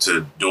adjusted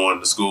to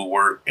doing the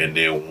schoolwork. And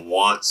then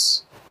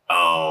once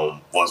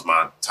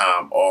my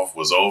time off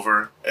was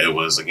over, it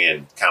was,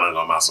 again, counting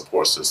on my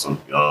support system.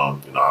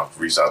 I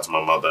reached out to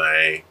my mother.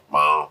 Hey,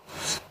 Mom,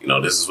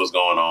 this is what's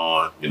going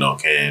on.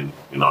 Can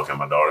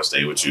my daughter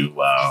stay with you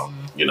while,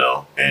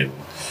 and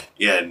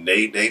yeah, and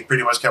they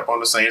pretty much kept on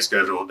the same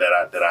schedule that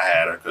I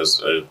had her, because,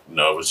 it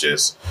was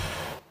just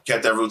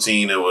kept that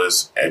routine. It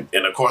was, and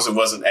of course it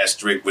wasn't as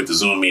strict with the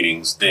Zoom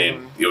meetings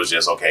then. It was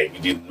just, okay, you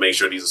need to make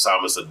sure these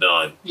assignments are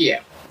done.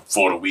 Yeah.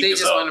 For the week. They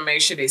just want to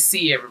make sure they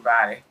see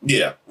everybody.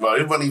 Yeah. Well,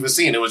 it wasn't even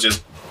seeing. It was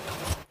just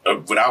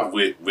with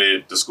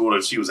the school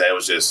that she was at. It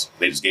was just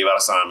they just gave out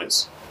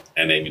assignments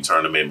and then you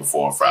turn them in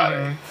before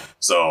Friday.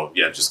 So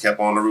yeah, just kept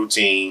on the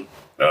routine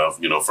of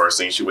first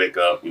thing she wake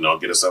up,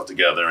 get herself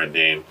together, and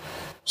then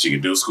she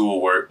could do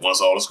schoolwork. Once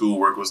all the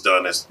schoolwork was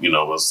done, that's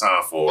was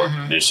time for,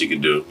 then she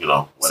could do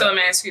whatever. So let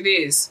me ask you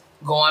this: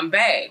 going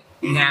back,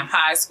 you have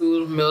high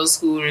school, middle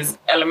schoolers,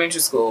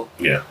 elementary school.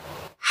 Yeah.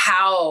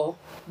 How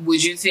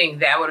would you think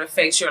that would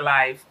affect your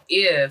life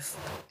if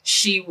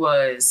she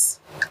was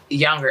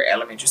younger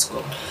elementary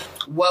school?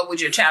 What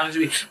would your challenge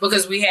be?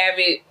 Because we have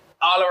it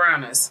all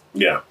around us.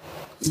 Yeah.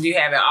 You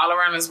have it all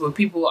around us where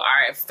people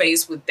are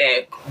faced with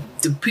that.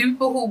 The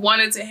people who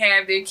wanted to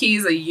have their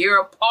kids a year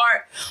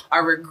apart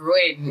are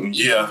regretting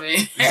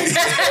regretting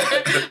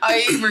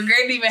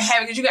even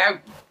having, because you got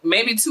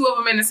maybe two of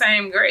them in the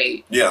same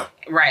grade. Yeah.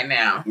 Right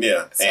now.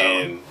 Yeah. So.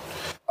 And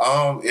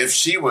if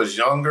she was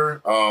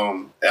younger,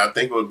 I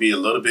think it would be a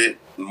little bit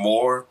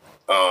more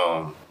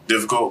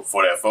difficult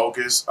for that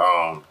focus.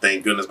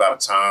 Thank goodness by the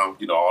time,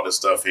 all this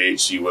stuff hit,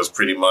 she was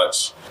pretty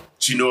much,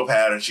 she knew a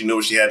pattern. She knew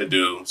what she had to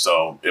do.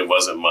 So it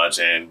wasn't much.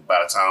 And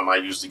by the time I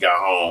usually got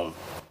home,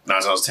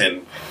 9 times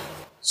 10,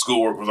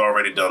 schoolwork was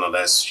already done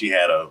unless she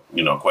had a,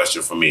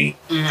 question for me.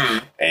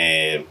 Mm-hmm.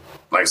 And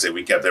like I said,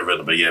 we kept that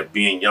rhythm. But yeah,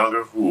 being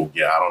younger, I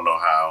don't know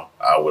how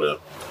I would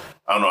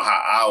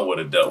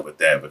have dealt with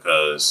that,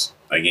 because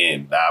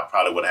again, I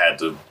probably would have had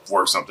to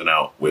work something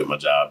out with my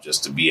job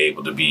just to be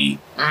able to be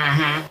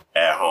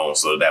at home,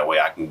 so that way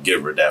I can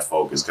give her that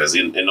focus. Because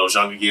in those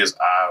younger years,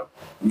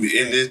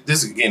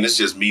 this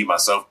just me,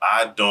 myself,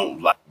 I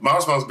don't like, my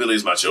responsibility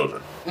is my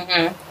children.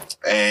 Mm-hmm.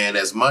 And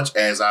as much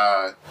as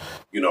I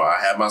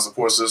have my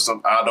support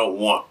system, I don't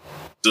want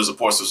the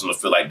support system to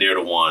feel like they're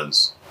the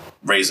ones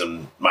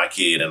raising my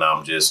kid and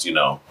I'm just,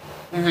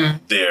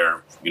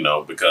 there,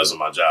 because of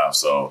my job.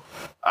 So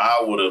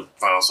I would have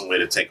found some way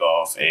to take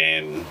off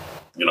and,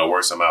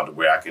 work some out to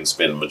where I can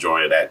spend the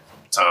majority of that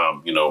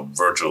time,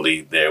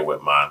 virtually there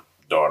with my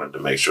daughter to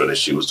make sure that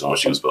she was doing what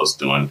she was supposed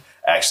to do and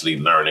actually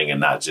learning and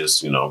not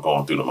just,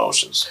 going through the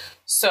motions.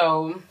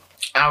 So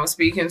I was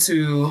speaking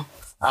to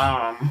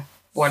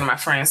one of my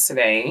friends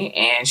today,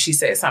 and she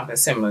said something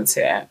similar to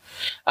that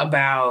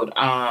about,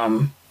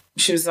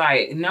 she was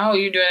like, no,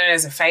 you're doing it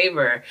as a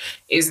favor.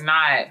 It's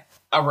not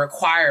a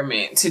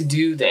requirement to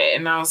do that.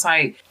 And I was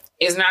like,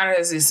 it's not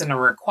as it's a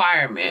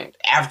requirement.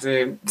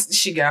 After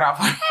she got off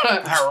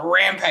her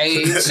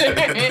rampage,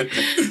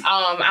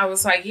 I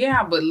was like,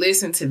 yeah, but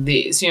listen to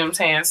this. You know what I'm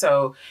saying?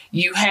 So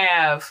you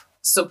have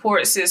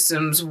support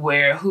systems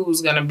where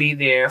who's going to be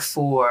there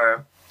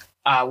for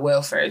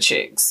welfare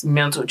checks,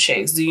 mental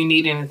checks. Do you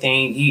need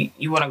anything?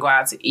 You want to go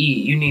out to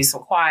eat? You need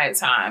some quiet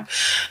time.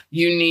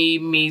 You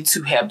need me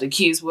to help the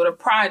kids with a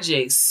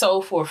project,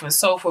 so forth and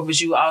so forth. But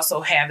you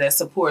also have that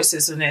support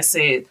system that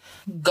said,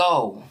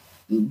 go,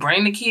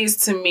 bring the kids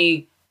to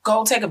me,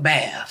 go take a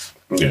bath.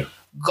 Yeah.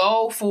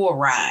 Go for a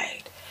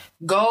ride.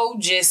 Go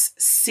just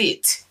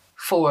sit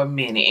for a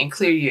minute and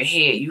clear your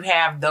head. You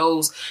have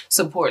those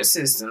support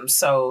systems.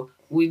 So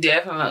we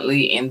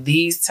definitely in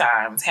these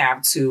times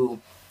have to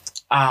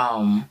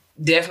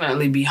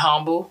definitely be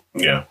humble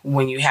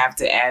when you have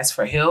to ask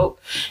for help,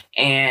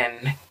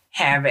 and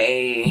have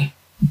a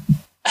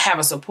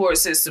support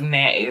system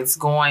that is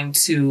going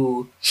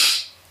to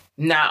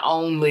not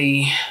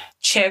only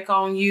check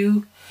on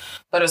you,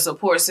 but a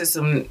support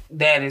system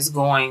that is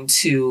going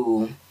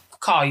to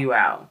call you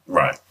out.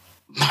 Right.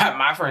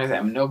 My friends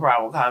have no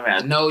problem calling me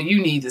out. No,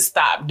 you need to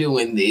stop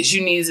doing this.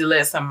 You need to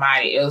let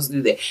somebody else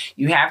do that.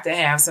 You have to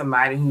have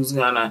somebody who's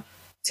going to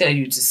tell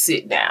you to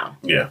sit down.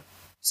 Yeah.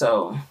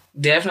 So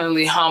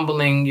definitely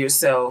humbling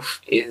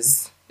yourself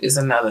is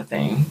another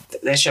thing.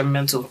 That's your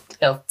mental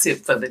health tip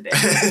for the day.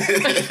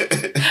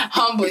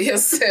 Humble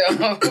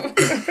yourself.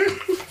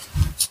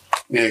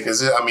 Yeah,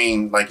 because I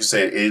mean, like you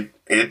said,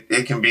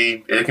 it can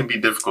be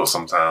difficult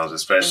sometimes,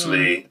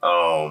 especially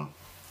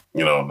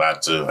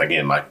not to,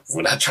 again, like,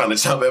 we're not trying to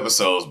jump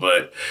episodes,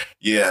 but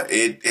yeah,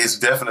 it's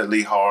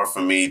definitely hard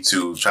for me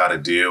to try to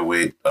deal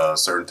with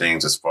certain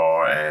things as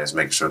far as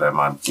making sure that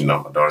my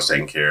daughter's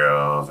taken care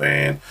of,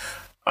 and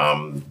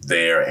I'm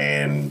there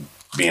and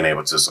being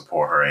able to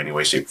support her any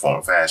way, shape,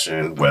 form,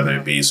 fashion, whether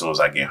it be as soon as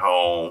I get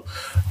home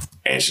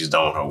and she's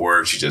done with her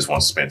work, she just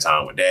wants to spend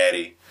time with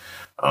daddy.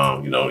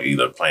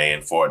 Either playing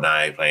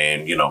Fortnite,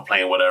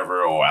 playing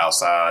whatever, or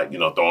outside,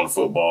 throwing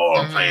football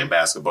or playing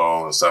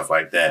basketball and stuff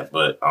like that.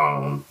 But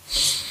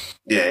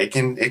it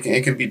can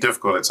be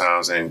difficult at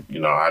times, and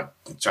I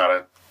try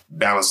to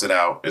balance it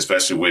out,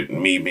 especially with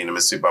me being in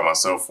Mississippi by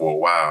myself for a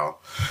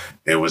while.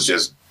 It was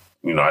just,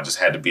 I just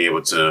had to be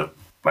able to,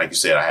 like you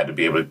said, I had to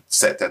be able to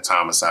set that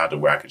time aside to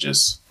where I could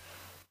just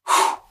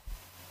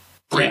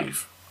breathe. Yeah.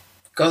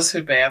 Go to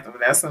the bathroom.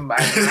 That's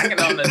somebody knocking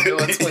on the door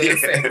 12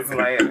 seconds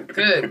later.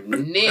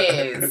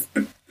 Goodness.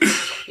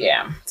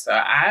 Yeah. So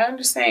I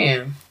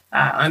understand.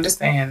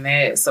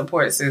 That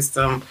support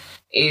system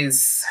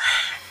is,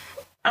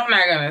 I'm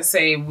not going to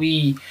say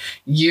we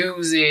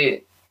use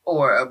it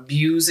or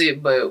abuse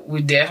it, but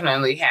we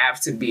definitely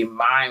have to be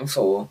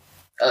mindful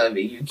of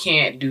it. You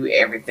can't do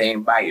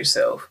everything by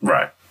yourself.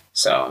 Right.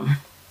 So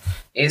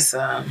it's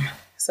a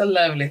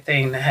lovely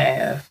thing to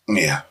have.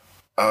 Yeah.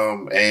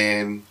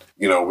 And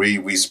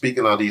we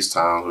speaking of these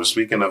times, we're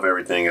speaking of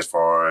everything as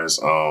far as,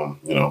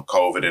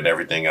 COVID and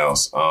everything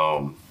else.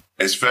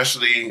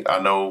 Especially, I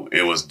know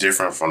it was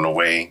different from the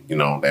way,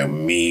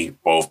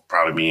 that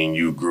probably me and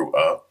you grew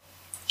up.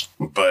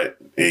 But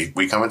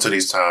we come into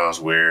these times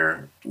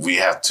where we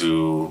have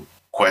to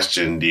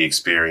question the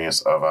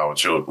experience of our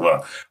children.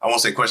 Well, I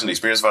won't say question the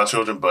experience of our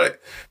children,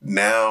 but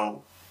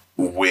now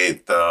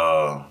with,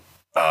 the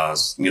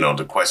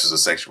questions of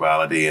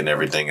sexuality and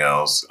everything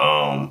else,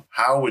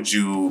 how would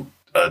you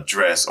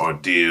address or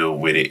deal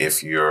with it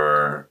if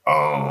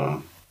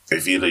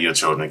if either your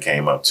children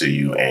came up to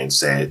you and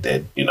said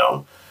that,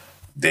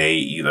 they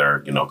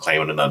either,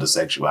 claiming another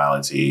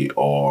sexuality,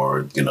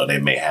 or, they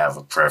may have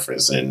a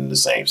preference in the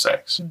same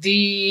sex?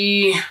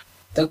 The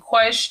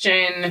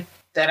question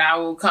that I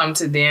will come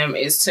to them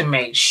is to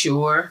make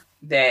sure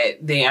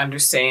that they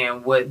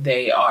understand what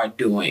they are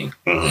doing.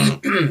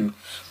 Mm-hmm.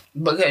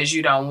 Because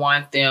you don't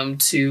want them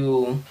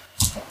to,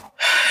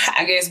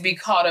 I guess, be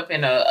caught up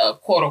in a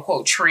quote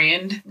unquote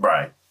trend,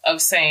 right,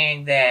 of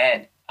saying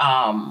that,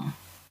 and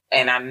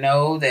I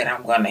know that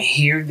I'm going to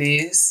hear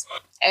this,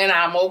 and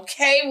I'm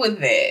okay with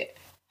that.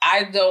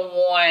 I don't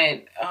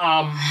want,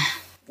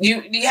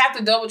 you have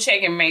to double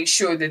check and make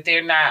sure that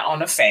they're not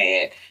on a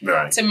fad.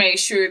 Right. To make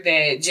sure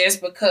that just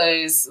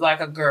because,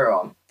 like, a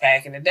girl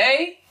back in the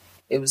day,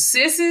 it was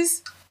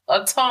sissies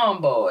or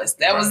tomboys.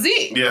 That was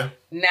it. Yeah.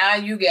 Now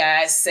you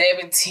got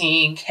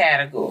 17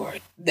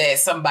 categories that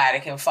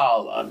somebody can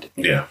fall under.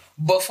 Yeah.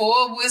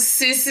 Before it was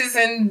sissies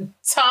and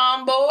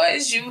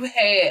tomboys, you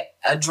had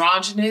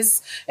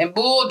androgynous and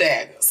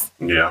bulldaggers.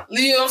 Yeah.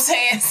 You know what I'm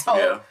saying?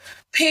 So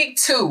pick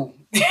two.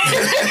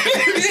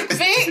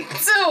 Pick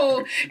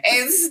two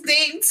and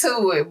stick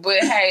to it. But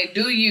hey,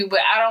 do you? But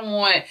I don't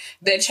want,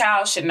 that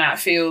child should not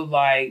feel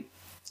like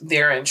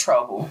they're in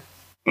trouble.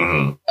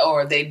 Mm-hmm.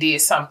 Or they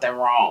did something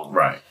wrong.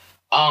 Right.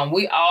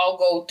 We all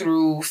go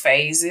through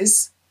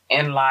phases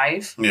in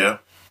life. Yeah.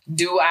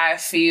 Do I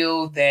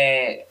feel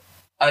that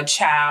a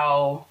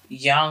child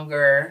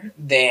younger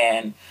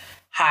than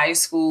high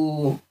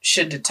school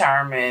should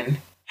determine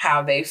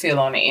how they feel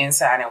on the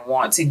inside and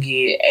want to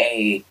get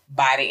a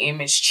body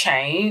image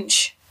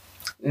change?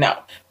 No,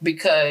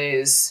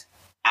 because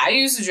I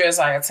used to dress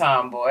like a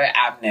tomboy.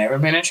 I've never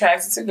been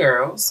attracted to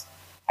girls.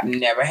 I've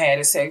never had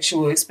a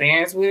sexual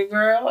experience with a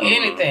girl,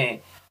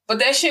 anything. But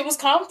that shit was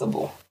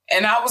comfortable.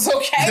 And I was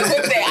okay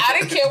with that. I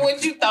didn't care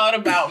what you thought what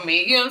about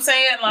me? You know what I'm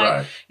saying?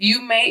 Like,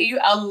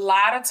 a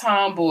lot of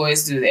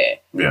tomboys do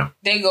that. Yeah.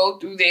 They go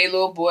through their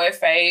little boy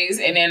phase,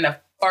 and then the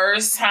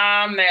first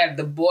time that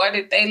the boy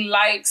that they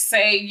like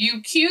say you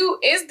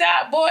cute, is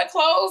that boy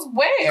clothes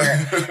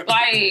where?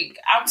 Like,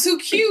 I'm too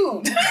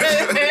cute.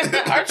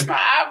 Arch my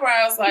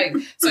eyebrows. Like,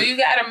 so you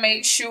got to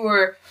make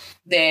sure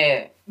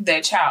that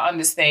that child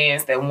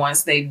understands that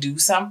once they do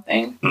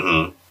something,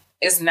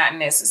 it's not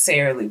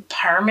necessarily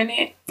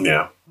permanent.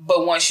 Yeah.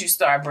 But once you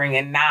start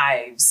bringing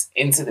knives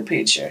into the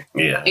picture,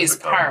 it's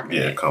permanent.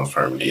 Yeah, it comes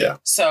permanent. Yeah.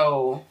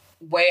 So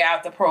weigh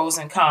out the pros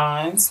and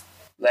cons.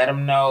 Let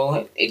them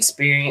know,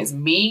 experience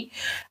me.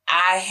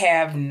 I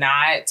have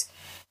not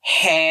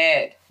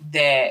had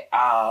that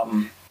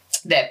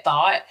that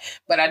thought,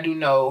 but I do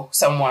know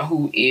someone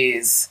who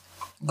is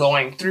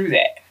going through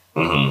that.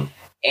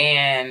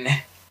 And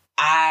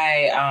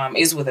I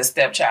is with a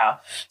stepchild.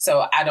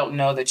 So I don't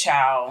know the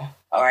child,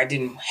 or I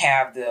didn't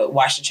have to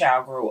watch the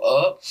child grow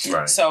up.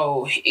 Right.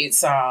 So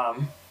it's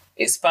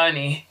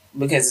funny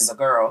because it's a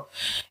girl,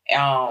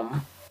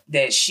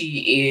 that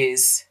she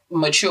is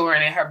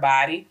maturing in her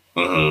body.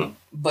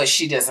 But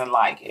she doesn't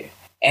like it.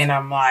 And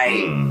I'm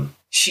like,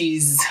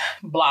 she's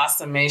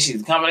blossoming.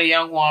 She's becoming a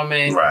young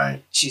woman.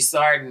 Right. She's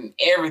starting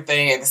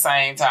everything at the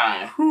same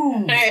time.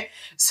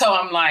 So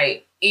I'm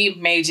like, it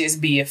may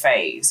just be a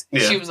phase.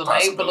 Yeah, she was a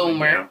late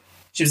bloomer. Yeah.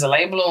 She was a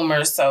late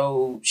bloomer,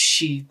 so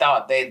she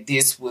thought that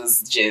this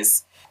was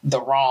just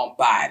the wrong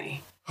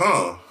body.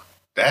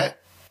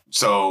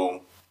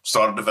 So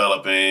started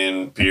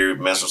developing, period,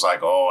 menstrual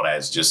cycle, all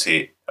that's just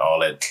hit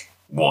all at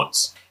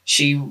once.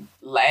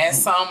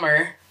 Last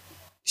summer,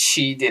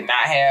 she did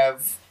not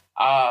have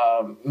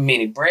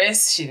many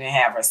breasts. She didn't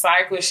have her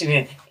cycle. She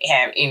didn't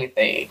have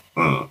anything.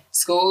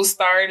 School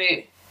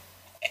started.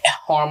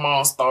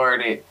 Hormones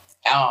started.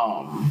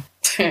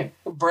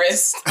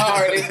 Breasts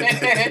started.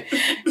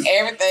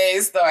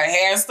 Everything started.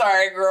 Hair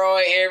started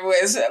growing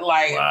everywhere.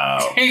 Like,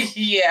 wow.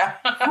 Yeah.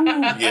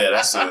 Yeah,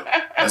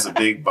 that's a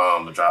big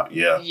bomb to drop.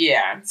 Yeah.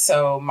 Yeah.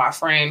 So my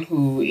friend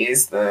who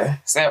is the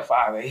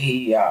stepfather,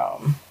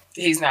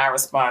 he's not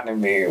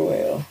responding very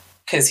well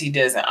because he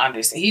doesn't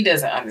understand. He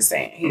doesn't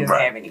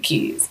have any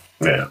kids.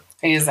 Yeah.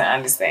 He doesn't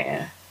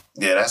understand.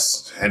 Yeah,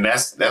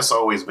 that's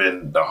always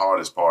been the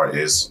hardest part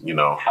is,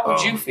 How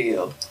would you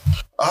feel?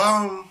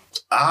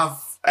 I've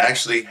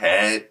actually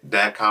had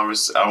that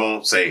conversation. I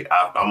won't say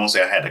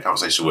I had that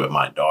conversation with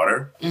my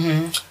daughter,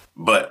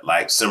 but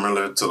like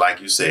similar to like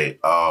you said,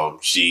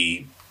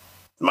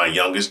 my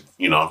youngest,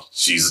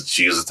 she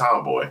is a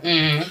tomboy.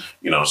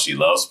 She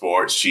loves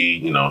sports.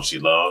 She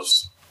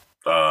loves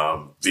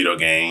video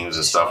games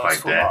and stuff like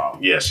football.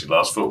 that. Yeah, she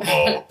loves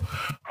football.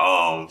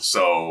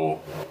 So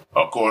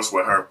of course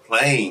with her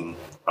playing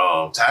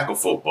tackle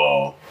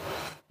football,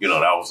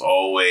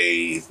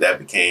 that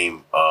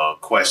became a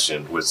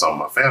question with some of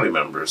my family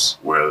members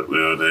where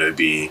there'd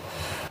be,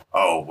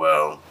 oh,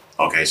 well,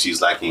 okay, she's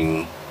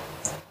liking,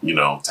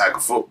 tackle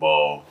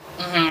football.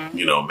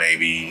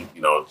 Maybe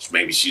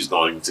she's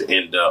going to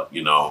end up,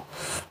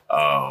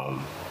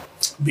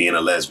 being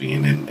a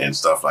lesbian and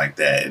stuff like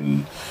that.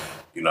 And,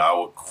 I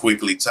would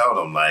quickly tell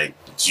them, like,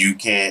 you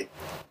can't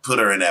put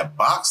her in that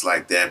box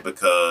like that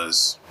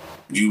because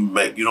you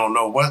don't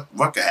know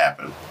what could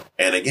happen.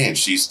 And again,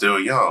 she's still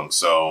young.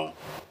 So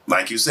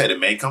like you said, it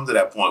may come to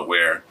that point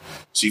where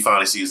she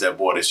finally sees that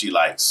boy that she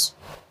likes.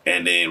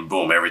 And then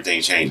boom,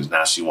 everything changes.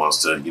 Now she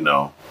wants to,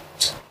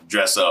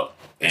 dress up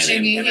and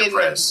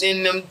impress.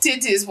 In them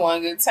titties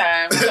one good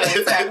time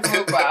playing tackle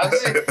football.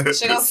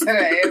 She gonna sit her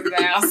ass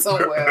down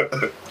somewhere.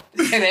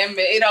 And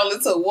it only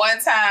took one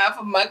time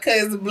for my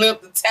cousin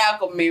Blimp to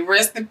tackle me.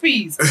 Rest in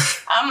peace.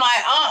 I'm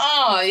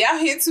like, y'all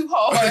hit too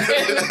hard.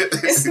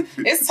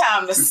 it's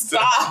time to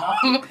stop.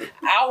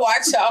 I'll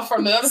watch y'all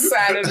from the other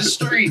side of the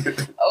street.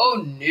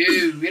 Oh no.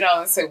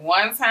 It say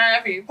one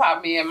time you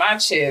pop me in my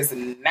chest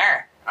and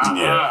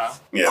Yeah,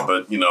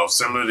 but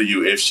similar to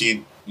you, if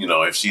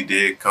she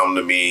did come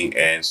to me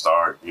and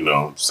start,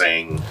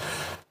 saying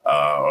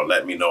or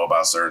let me know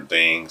about certain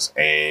things,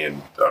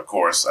 and of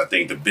course, I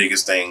think the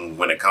biggest thing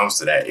when it comes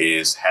to that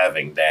is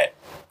having that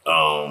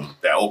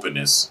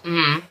openness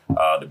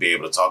to be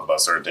able to talk about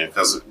certain things,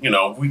 because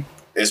we,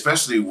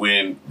 especially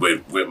when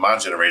with my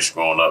generation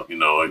growing up,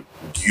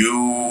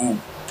 you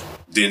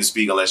didn't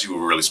speak unless you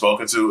were really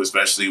spoken to,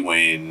 especially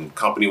when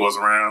company was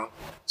around.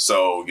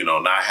 So,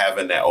 not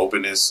having that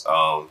openness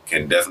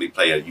can definitely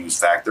play a huge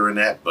factor in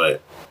that.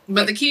 But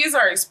the kids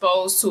are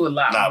exposed to a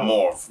lot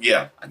more.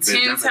 Yeah.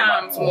 10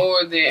 times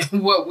more than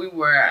what we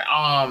were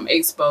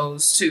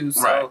exposed to.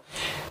 So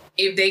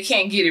if they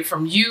can't get it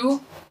from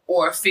you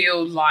or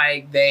feel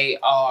like they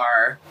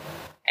are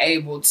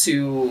able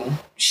to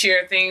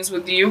share things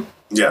with you,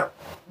 then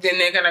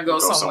they're going to go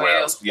somewhere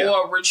else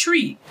or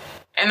retreat.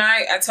 And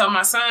I tell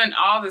my son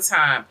all the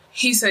time,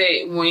 he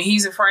said when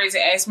he's afraid to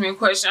ask me a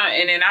question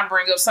and then I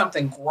bring up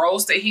something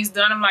gross that he's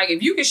done, I'm like,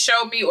 if you can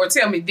show me or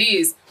tell me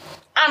this,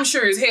 I'm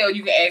sure as hell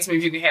you can ask me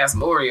if you can have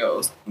some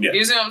Oreos. Yeah.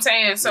 You see what I'm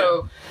saying?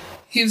 So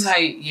He was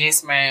like,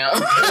 yes, ma'am.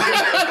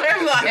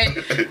 I'm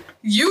like,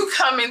 you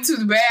come into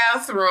the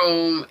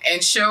bathroom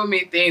and show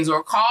me things,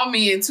 or call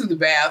me into the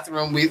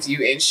bathroom with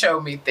you and show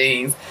me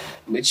things.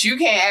 But you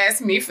can't ask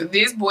me for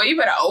this, boy. You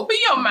better open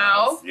your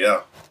mouth.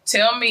 Yeah.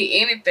 Tell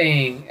me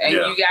anything. And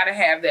you got to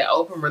have that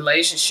open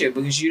relationship,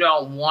 because you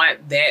don't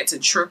want that to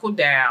trickle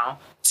down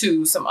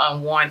to some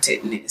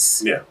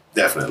unwantedness. Yeah,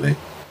 definitely.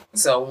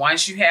 So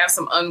once you have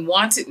some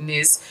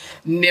unwantedness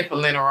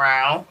nippling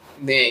around,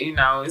 then, you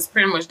know, it's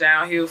pretty much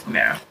downhill from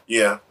there.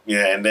 Yeah,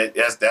 and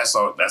that's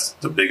all. That's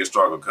the biggest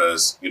struggle,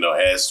 because, you know,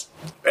 as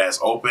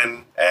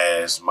open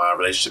as my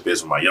relationship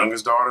is with my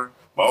youngest daughter,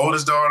 my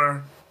oldest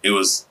daughter, it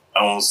was,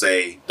 I won't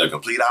say the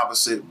complete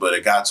opposite, but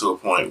it got to a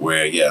point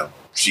where,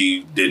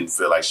 she didn't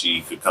feel like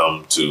she could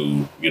come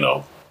to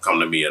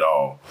me at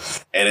all,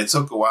 and it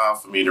took a while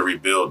for me to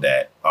rebuild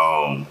that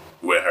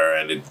with her,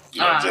 and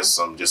just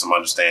some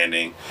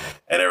understanding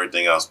and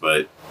everything else.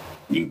 But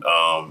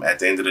at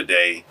the end of the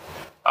day,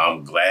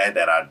 I'm glad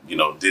that I,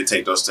 did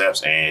take those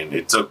steps, and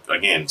it took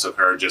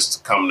her just to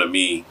come to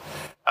me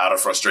out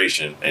of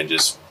frustration and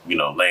just,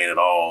 laying it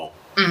all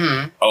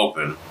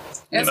open.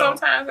 And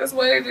sometimes that's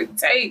what it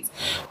takes.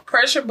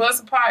 Pressure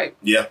busts a pipe.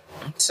 Yeah.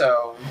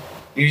 So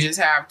you just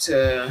have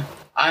to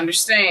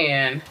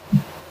understand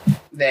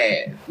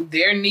that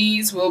their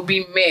needs will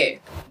be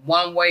met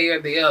one way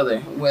or the other,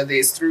 whether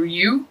it's through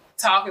you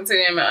talking to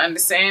them and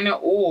understanding,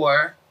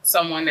 or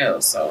someone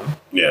else. So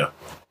yeah.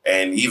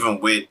 And even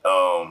with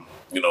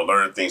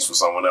learning things from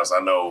someone else, I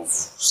know,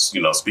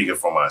 speaking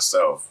for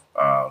myself,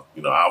 I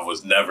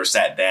was never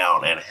sat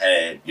down and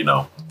had,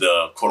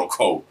 the quote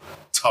unquote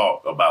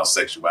talk about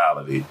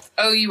sexuality.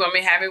 Oh, you want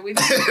me to have it with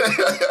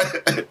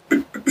you?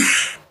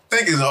 I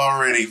think it's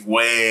already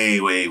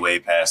way, way, way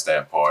past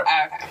that part.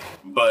 Okay.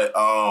 But,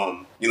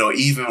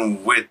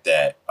 even with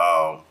that,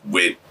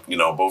 with,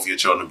 both your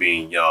children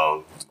being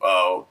young,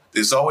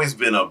 there's always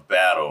been a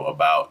battle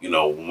about,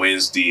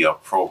 when's the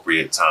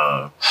appropriate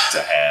time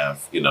to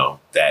have,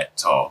 that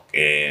talk.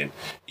 And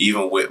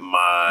even with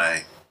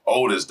my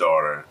oldest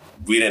daughter,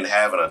 we didn't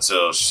have it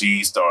until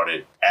she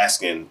started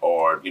asking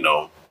or,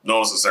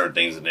 noticing certain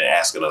things and then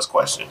asking us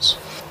questions.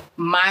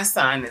 My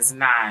son is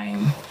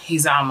 9.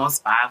 He's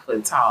almost 5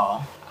 foot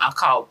tall. I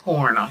called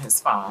porn on his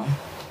phone.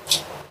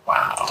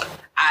 Wow.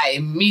 I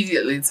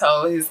immediately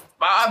told his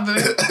father,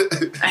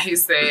 and he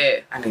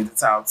said, I need to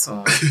talk to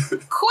him.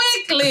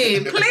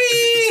 Quickly,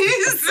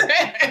 please.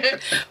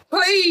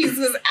 Please,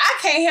 because I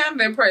can't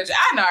handle that pressure.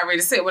 I know I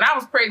already said, when I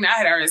was pregnant, I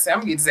had already said, I'm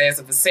going to get his ass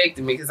a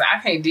vasectomy because I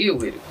can't deal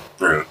with it.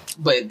 Yeah.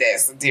 But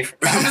that's a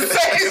different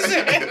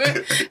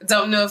conversation.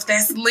 Don't know if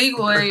that's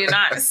legal in the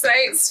United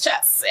States.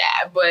 Just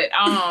sad. But,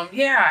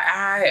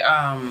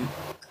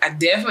 I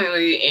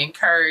definitely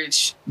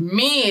encourage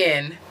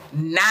men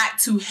not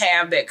to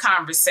have that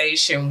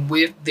conversation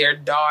with their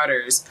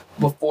daughters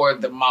before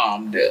the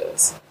mom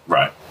does.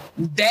 Right.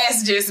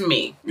 That's just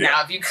me. Yeah.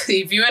 Now,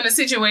 if you're in a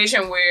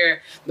situation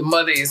where the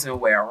mother isn't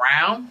aware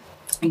around,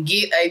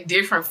 get a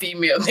different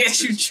female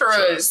that you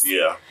trust.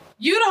 Yeah.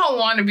 You don't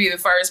want to be the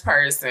first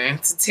person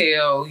to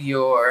tell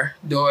your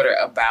daughter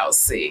about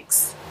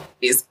sex.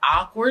 It's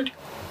awkward.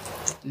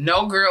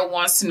 No girl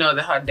wants to know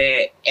that her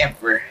dad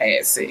ever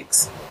had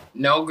sex.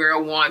 No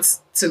girl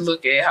wants to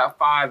look at her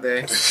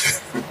father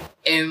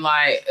and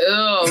like,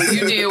 oh,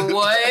 you did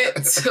what?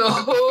 To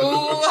who?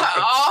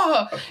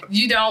 Oh,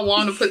 you don't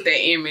want to put that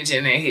image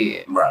in their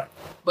head. Right.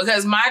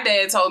 Because my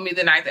dad told me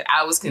the night that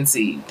I was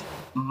conceived,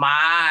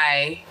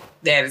 my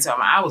daddy told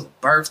me I was a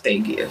birthday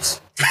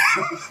gift.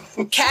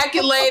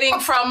 Calculating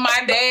from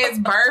my dad's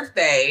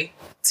birthday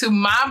to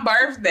my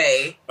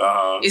birthday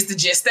is the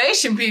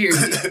gestation period.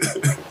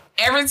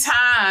 Every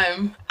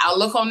time I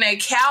look on that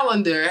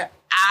calendar,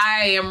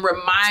 I am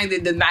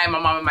reminded the night my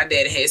mom and my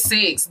dad had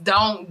sex.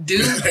 Don't do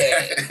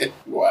that.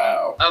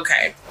 Wow.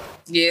 Okay.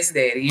 Yes,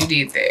 Daddy, you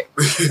did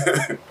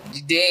that.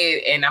 You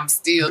did, and I'm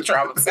still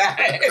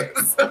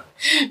traumatized.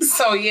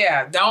 So,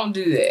 yeah, don't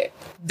do that.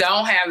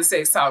 Don't have the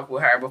sex talk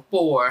with her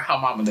before her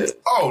mama does.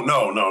 Oh,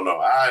 no.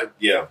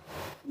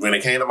 When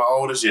it came to my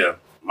oldest,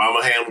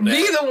 Mama handled that.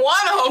 Neither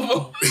one of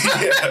them.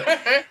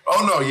 Yeah.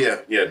 Oh, no,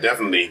 yeah,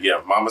 definitely.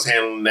 Yeah, Mama's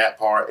handling that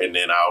part, and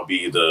then I'll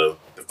be the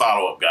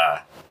follow-up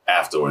guy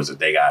afterwards if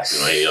they got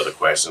any other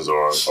questions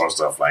or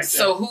stuff like that.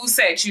 So who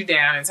sat you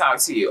down and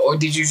talked to you, or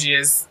did you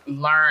just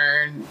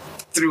learn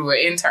through an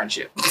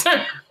internship?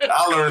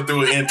 I learned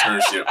through an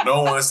internship.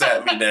 No one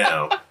sat me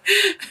down.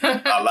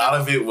 A lot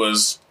of it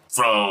was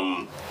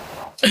from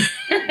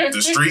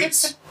the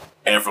streets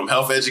and from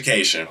health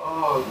education.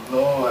 Oh,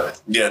 Lord.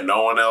 Yeah,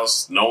 no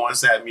one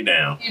sat me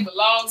down. You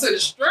belong to the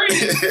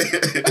street.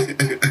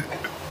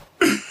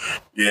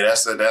 Yeah,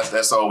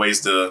 that's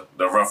always the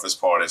roughest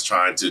part, is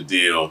trying to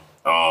deal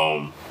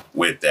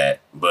with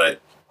that.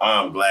 But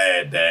I'm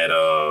glad that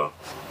I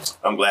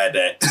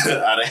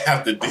didn't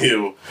have to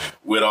deal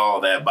with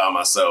all that by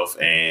myself.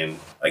 And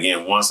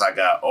again, once I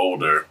got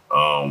older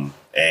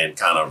and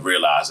kind of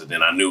realized it,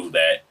 then I knew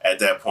that at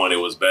that point it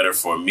was better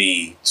for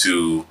me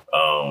to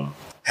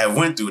have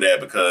went through that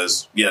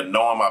because,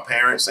 knowing my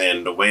parents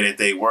and the way that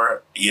they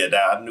were,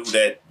 I knew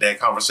that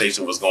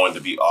conversation was going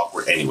to be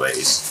awkward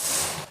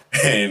anyways.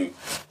 And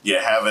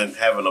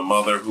having a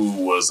mother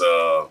who was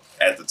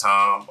at the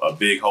time a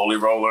big holy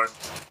roller,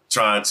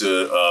 trying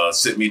to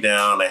sit me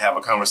down and have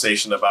a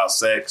conversation about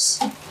sex,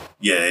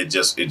 it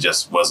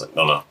just wasn't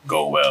gonna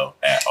go well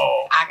at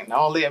all. I can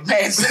only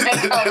imagine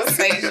that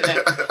conversation.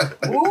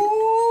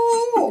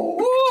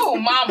 Ooh,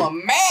 Mama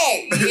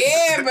Mac,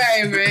 yeah,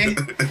 baby.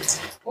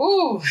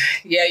 Ooh,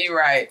 yeah, you're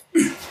right.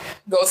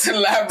 Go to the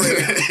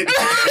library.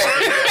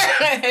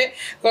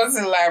 Go to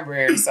the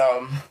library.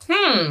 So,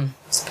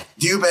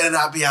 You better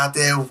not be out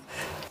there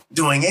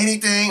doing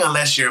anything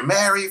unless you're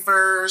married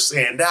first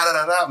and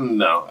da-da-da-da.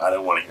 No, I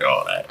didn't want to hear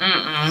all that.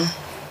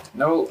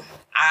 Nope.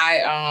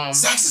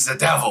 Sex is the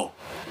devil.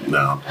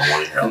 No, I don't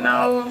want to hear all that.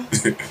 No.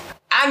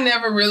 I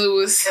never really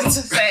was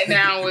sat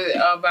down with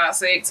about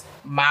sex.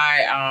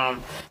 My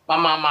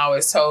mom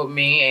always told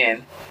me,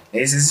 and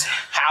this is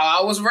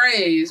how I was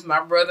raised.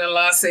 My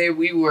brother-in-law said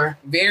we were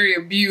very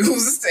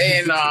abused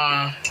and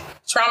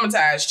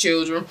traumatized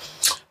children.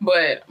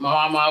 But my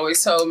mom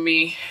always told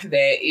me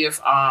that if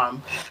I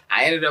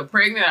ended up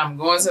pregnant, I'm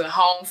going to the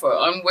home for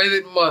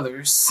unwedded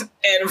mothers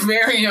at a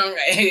very young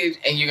age,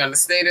 and you're gonna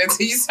stay there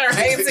till you turn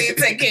 18 and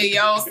take care of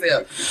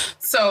yourself.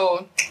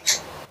 So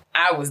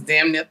I was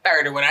damn near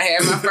 30 when I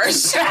had my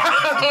first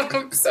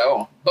child.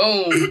 So,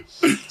 boom.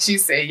 She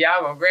said,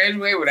 y'all gonna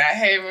graduate without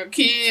having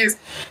kids.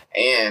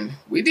 And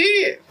we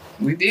did.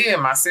 We did.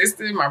 My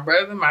sister, my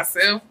brother,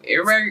 myself,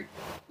 everybody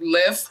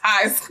left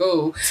high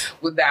school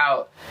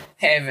without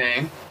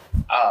having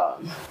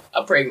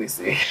a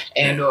pregnancy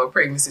or a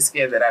pregnancy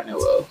scare that I know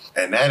of.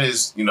 And that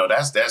is,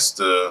 that's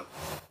the,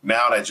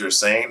 now that you're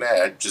saying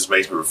that, it just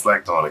makes me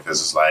reflect on it,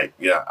 because it's like,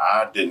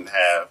 I didn't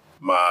have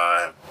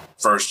my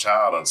first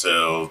child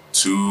until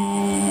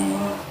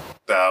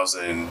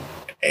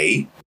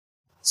 2008.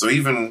 So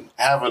even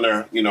having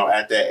her,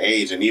 at that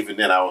age, and even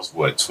then I was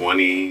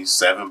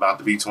 27, about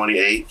to be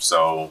 28.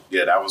 So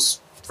that was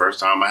the first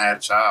time I had a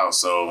child.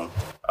 So,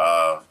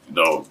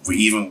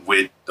 even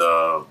with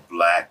the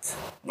black,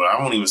 I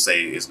won't even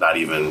say it's not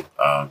even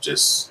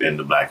just in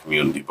the black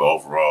community, but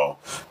overall,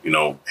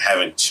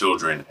 having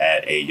children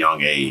at a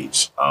young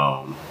age,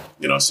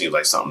 seems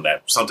like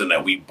something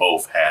that we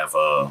both have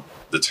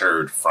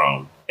deterred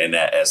from in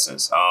that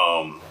essence.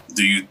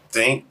 Do you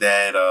think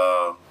that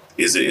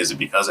is it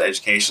because of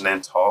education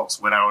and talks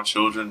with our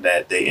children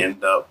that they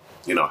end up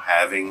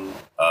having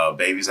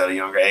babies at a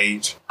younger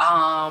age?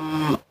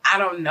 I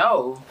don't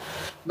know,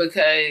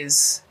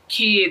 because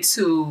kids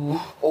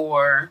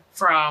or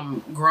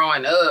from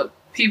growing up,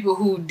 people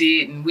who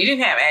we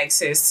didn't have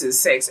access to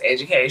sex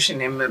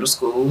education in middle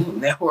school.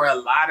 There were a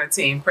lot of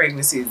teen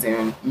pregnancies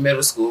in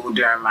middle school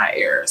during my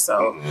era.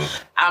 So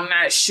I'm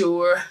not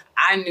sure.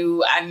 I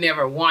knew I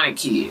never wanted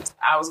kids.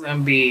 I was going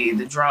to be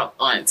the drunk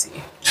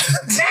auntie.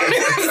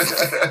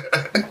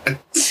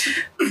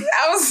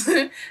 I was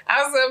going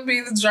to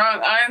be the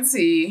drunk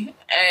auntie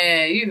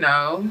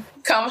and,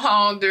 come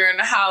home during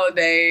the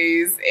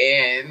holidays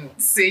and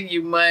send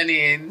you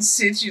money and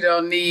shit you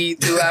don't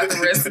need throughout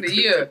the rest of the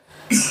year.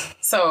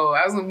 So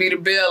I was going to be the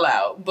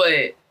bailout.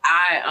 But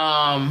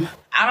I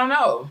don't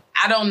know.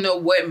 I don't know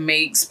what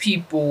makes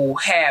people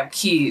have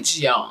kids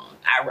young.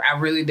 I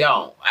really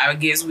don't. I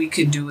guess we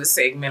could do a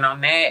segment on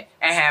that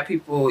and have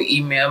people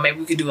email. Maybe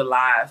we could do a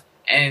live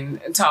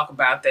and talk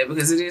about that,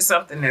 because it is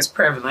something that's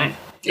prevalent.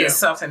 Yeah. It's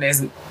something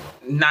that's 9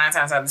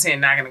 times out of 10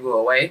 not going to go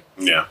away.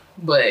 Yeah.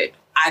 But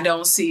I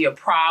don't see a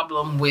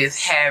problem with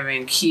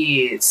having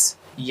kids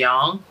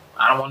young.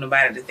 I don't want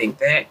nobody to think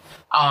that.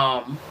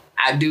 I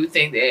do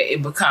think that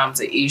it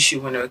becomes an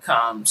issue when it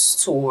comes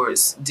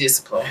towards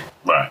discipline.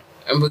 Right.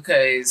 And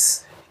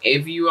because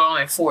if you're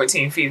only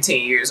 14,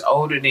 15 years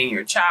older than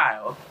your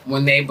child,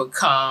 when they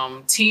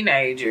become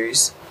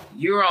teenagers,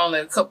 you're only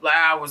a couple of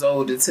hours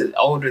older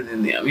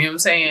than them. You know what I'm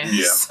saying?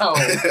 Yeah. So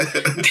they're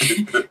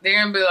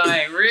going to be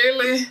like,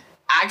 really?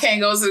 I can't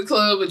go to the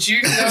club, but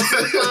you can go to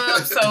the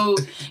club. So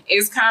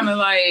it's kind of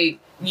like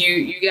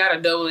you got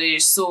a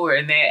double-edged sword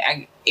in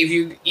that.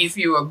 If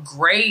you're a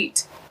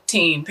great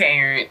teen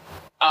parent,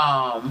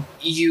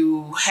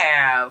 you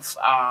have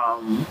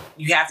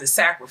to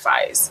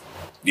sacrifice.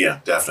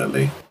 Yeah,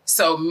 definitely.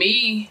 So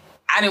I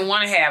didn't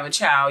want to have a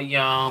child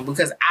young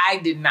because I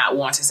did not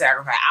want to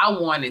sacrifice. I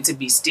wanted to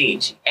be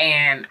stingy,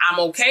 and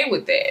I'm okay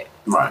with that.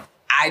 Right.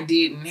 I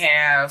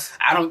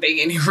don't think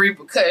any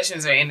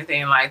repercussions or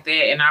anything like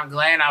that, and I'm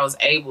glad I was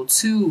able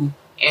to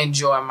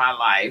enjoy my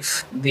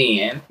life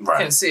then,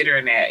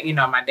 considering that,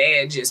 my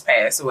dad just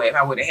passed away. If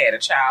I would have had a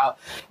child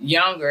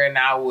younger and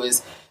I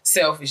was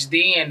selfish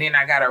then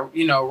I gotta,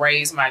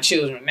 raise my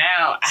children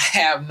now, I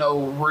have no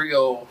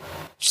real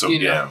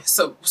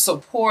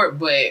support,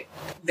 but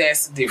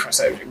that's a different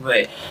subject.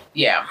 But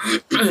yeah.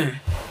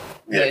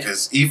 Yeah,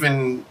 because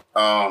even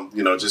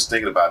just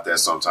thinking about that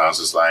sometimes,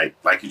 it's like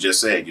you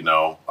just said,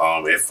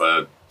 if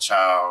a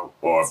child,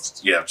 or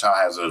if child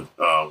has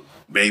a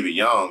baby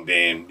young,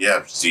 then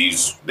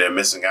they're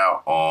missing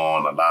out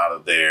on a lot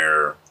of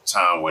their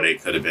time where they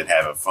could have been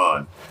having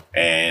fun.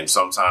 And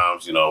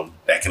sometimes,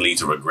 that can lead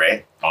to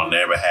regret on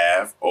their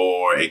behalf,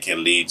 or it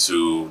can lead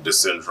to the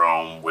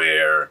syndrome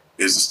where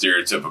it's a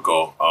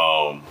stereotypical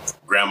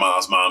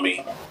grandma's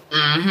mommy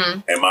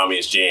and mommy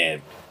is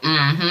Jan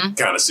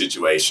kind of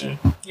situation.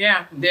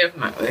 Yeah,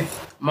 definitely.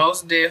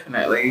 Most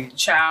definitely.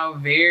 Child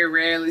very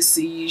rarely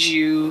sees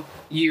you.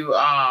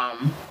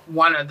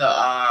 One of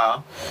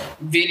the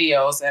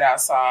videos that I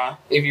saw,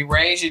 if you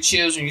raise your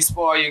children, you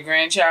spoil your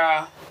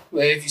grandchild.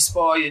 But if you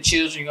spoil your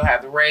children, you're going to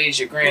have to raise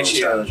your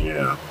grandchildren.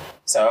 Yeah.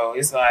 So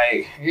it's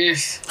like,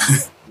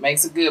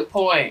 makes a good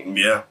point.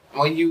 Yeah.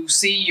 When you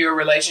see your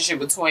relationship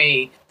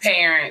between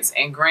parents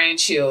and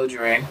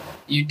grandchildren,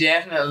 you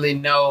definitely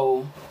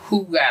know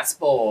who got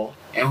spoiled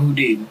and who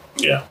didn't.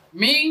 Yeah.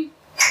 Me,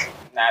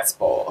 not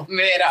spoiled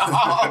at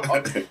all.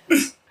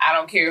 I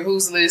don't care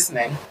who's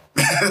listening.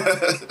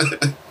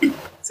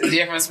 It's a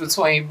difference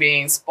between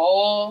being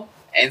spoiled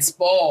and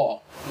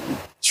spoiled.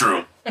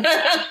 True.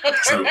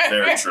 True.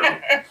 Very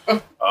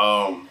true.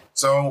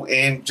 So,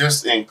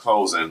 in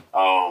closing,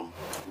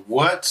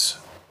 what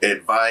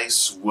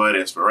advice, what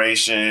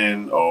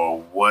inspiration, or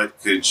what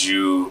could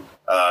you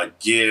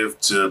give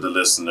to the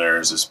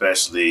listeners,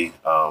 especially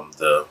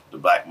the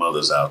Black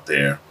mothers out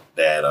there,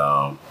 that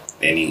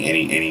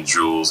any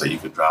jewels that you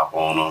could drop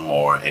on them,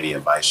 or any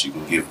advice you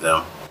can give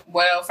them?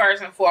 Well,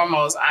 first and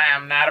foremost, I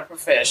am not a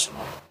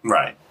professional.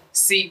 Right.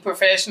 Seek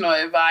professional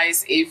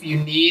advice if you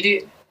need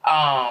it.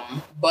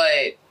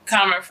 But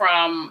coming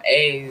from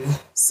a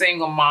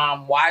single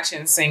mom,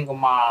 watching single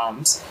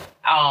moms,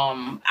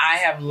 I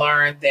have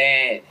learned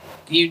that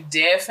you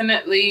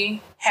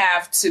definitely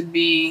have to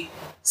be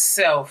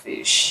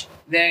selfish.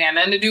 That ain't got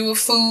nothing to do with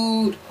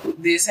food.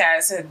 This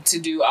has to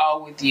do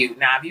all with you.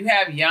 Now, if you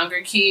have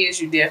younger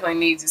kids, you definitely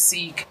need to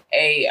seek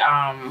a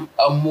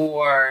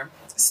more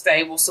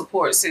stable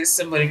support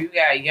system. But if you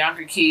got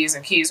younger kids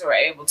and kids who are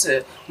able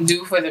to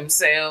do for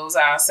themselves,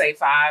 I'll say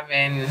 5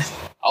 and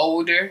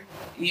older,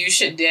 you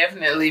should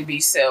definitely be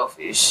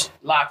selfish.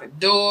 Lock the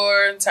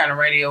door, turn the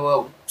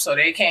radio up so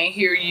they can't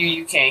hear you,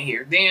 you can't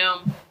hear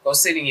them. Go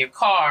sit in your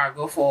car,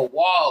 go for a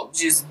walk.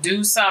 Just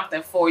do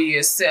something for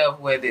yourself,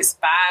 whether it's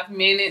 5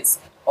 minutes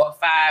or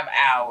 5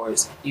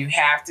 hours. You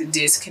have to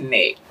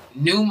disconnect.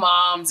 New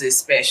moms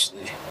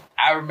especially.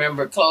 I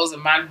remember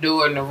closing my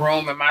door in the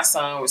room and my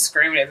son was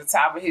screaming at the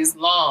top of his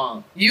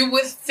lungs. You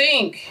would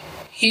think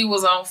he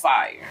was on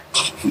fire.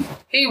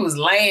 He was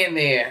laying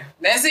there.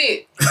 That's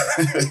it.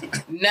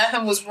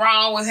 Nothing was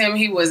wrong with him.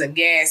 He wasn't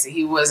gassy.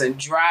 He wasn't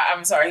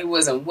dry. He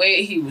wasn't wet.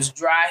 He was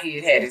dry. He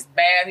had his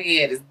bath. He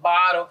had his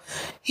bottle.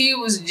 He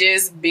was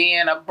just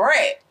being a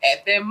brat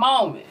at that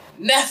moment.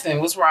 Nothing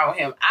was wrong with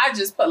him. I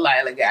just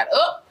politely got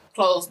up,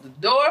 closed the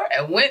door,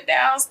 and went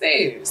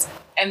downstairs.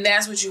 And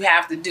that's what you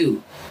have to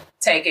do.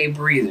 Take a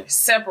breather.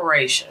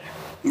 Separation.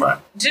 Right.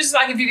 Just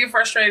like if you get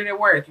frustrated at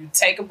work, you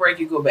take a break,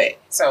 you go back.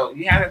 So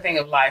you have to think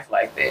of life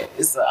like that.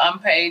 It's an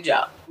unpaid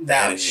job.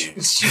 Without you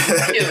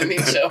killing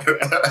each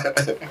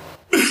other.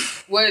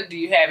 What do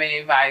you have any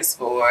advice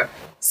for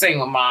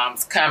single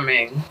moms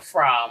coming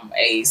from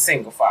a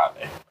single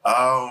father?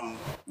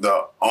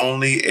 The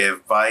only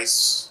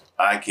advice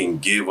I can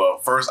give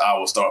up, first I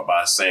will start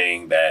by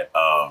saying that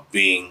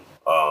being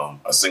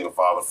a single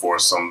father for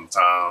some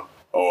time,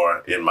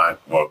 or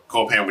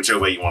co-parent, whichever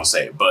way you want to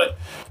say it, but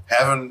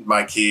having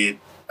my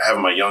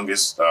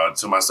youngest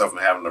to myself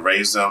and having to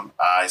raise them,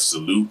 I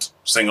salute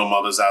single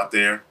mothers out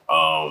there.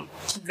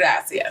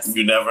 Gracias.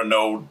 You never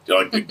know.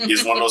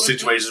 It's one of those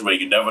situations where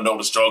you never know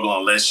the struggle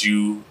unless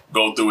you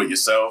go through it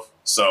yourself.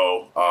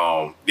 So,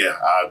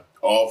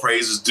 all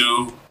praises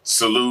due,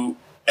 salute,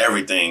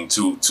 everything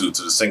to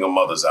the single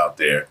mothers out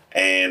there.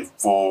 And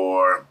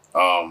for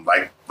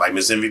like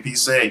Miss MVP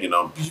said, you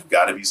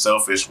got to be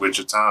selfish with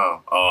your time.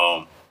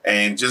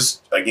 And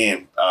just,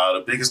 again,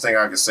 the biggest thing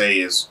I can say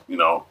is,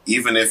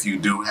 even if you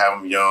do have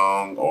them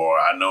young, or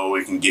I know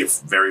it can get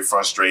very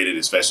frustrated,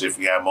 especially if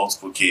you have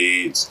multiple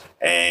kids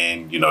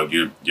and,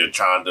 you're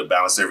trying to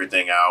balance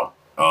everything out.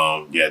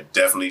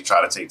 Definitely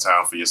try to take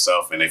time for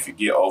yourself. And if you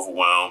get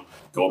overwhelmed,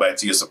 go back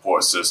to your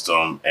support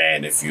system.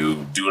 And if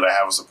you do not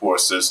have a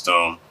support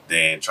system,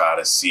 then try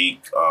to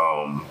seek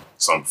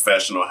some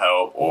professional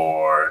help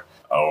or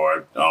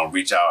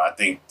reach out. I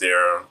think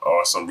there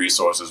are some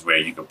resources where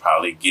you could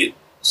probably get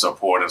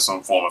support in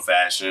some form or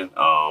fashion,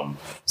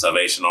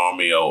 Salvation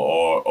Army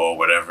or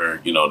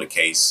whatever, the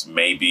case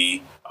may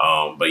be.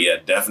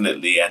 But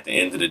definitely at the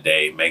end of the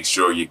day, make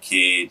sure your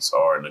kids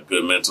are in a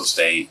good mental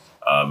state.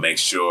 Make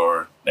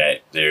sure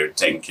that they're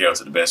taken care of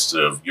to the best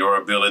of your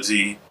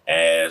ability,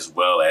 as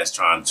well as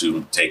trying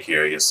to take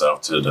care of yourself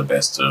to the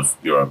best of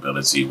your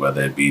ability,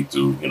 whether it be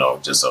through,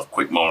 just a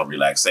quick moment of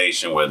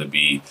relaxation, whether it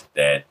be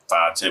that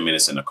 5-10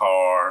 minutes in the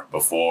car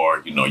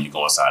before, you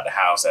go inside the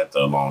house after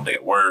a long day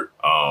at work.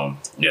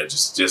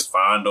 Just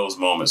find those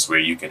moments where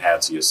you can have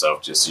to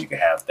yourself just so you can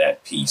have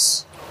that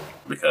peace.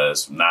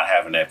 because not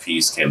having that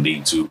peace can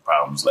lead to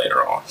problems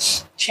later on.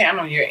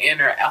 Channel your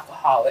inner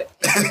alcoholic.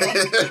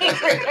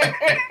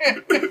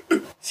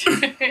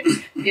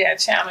 Yeah,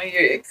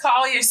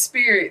 call your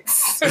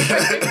spirits.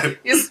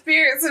 Your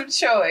spirits of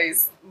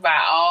choice,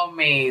 by all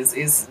means,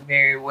 is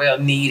very well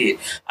needed.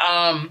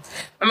 I'm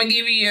gonna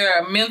give you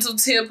your mental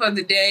tip of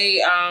the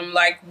day.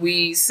 Like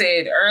we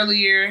said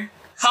earlier,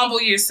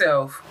 humble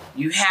yourself.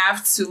 You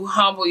have to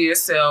humble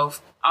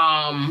yourself.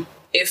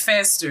 It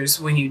festers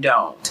when you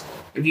don't.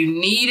 If you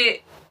need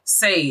it,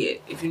 say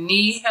it. If you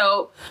need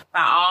help,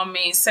 by all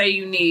means, say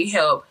you need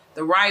help.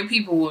 The right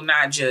people will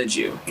not judge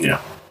you. Yeah.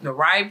 The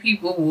right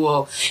people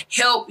will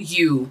help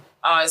you.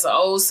 As an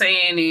old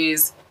saying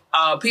is,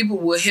 people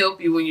will help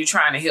you when you're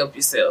trying to help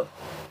yourself.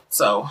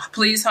 So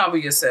please humble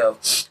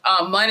yourself.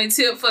 Money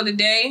tip for the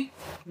day,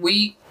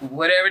 week,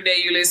 whatever day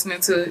you're listening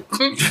to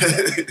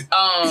it.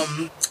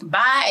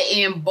 Buy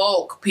in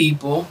bulk,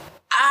 people.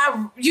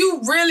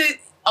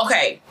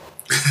 Okay.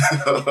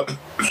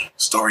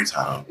 Story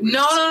time.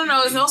 No.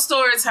 It's no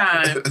story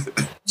time.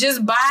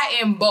 Just buy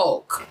in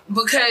bulk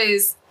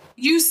because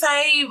you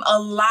save a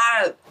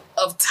lot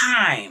of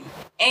time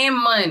and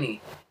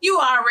money. You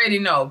already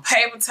know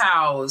paper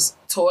towels,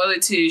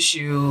 toilet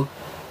tissue,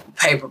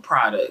 paper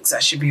products. I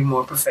should be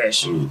more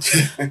professional.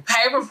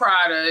 Paper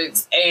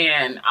products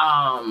and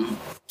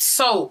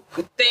soap,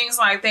 things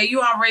like that.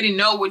 You already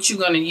know what you're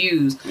going to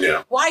use.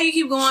 Yeah. Why you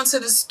keep going to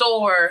the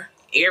store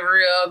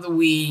every other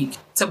week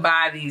to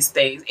buy these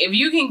things? If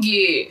you can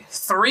get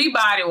 3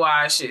 body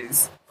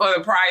washes for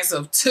the price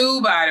of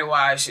 2 body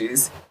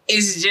washes,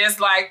 it's just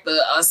like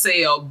a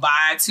sale,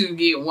 buy 2,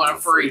 get 1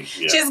 free.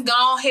 Yeah. Just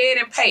go ahead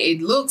and pay.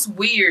 It looks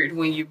weird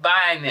when you're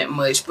buying that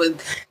much,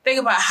 but think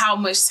about how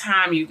much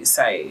time you can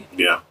save.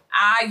 Yeah.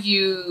 I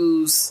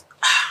use,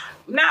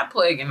 not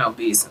plugging no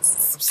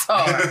business, I'm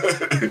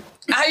sorry.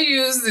 I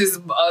use this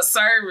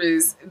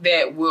service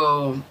that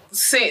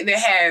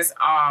has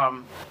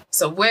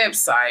it's a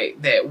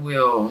website that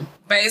will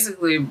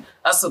basically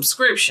a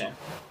subscription.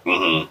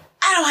 Mm-hmm.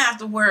 I don't have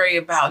to worry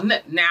about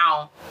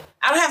now.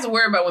 I don't have to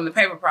worry about when the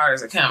paper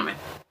products are coming.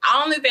 The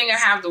only thing I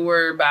have to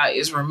worry about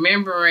is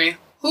remembering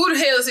who the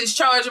hell is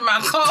charging my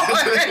card.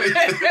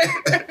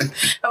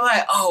 I'm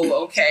like,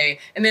 oh, okay.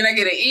 And then I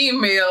get an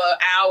email an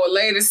hour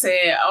later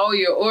saying, oh,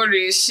 your order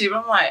is shipped.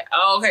 I'm like,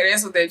 oh, okay,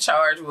 that's what that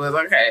charge was.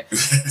 Okay.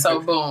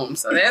 So boom.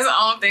 So that's the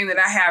only thing that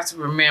I have to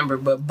remember.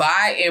 But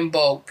buy in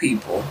bulk,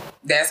 people.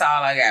 That's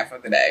all I got for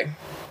today.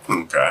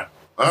 Okay.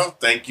 Well,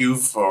 thank you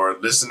for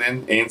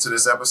listening into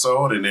this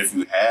episode. And if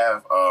you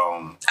have...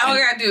 all I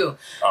gotta do.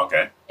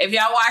 Okay. If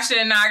y'all watched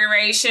the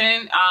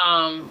inauguration,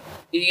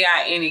 you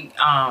got any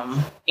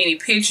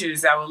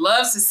pictures, I would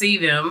love to see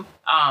them.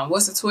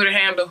 What's the Twitter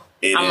handle?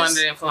 I'm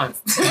under the influence.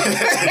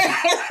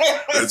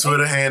 The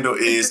Twitter handle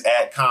is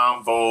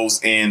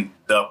 @Convos in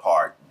the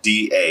Park.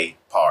 DA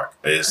Park.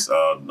 It's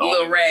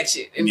little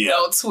ratchet in the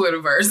old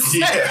Twitterverse.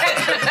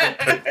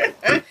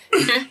 Yeah.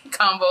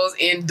 Combos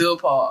in the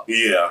Park.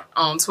 Yeah.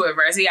 On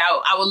Twitterverse. Yeah,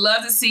 I would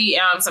love to see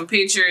some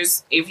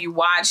pictures if you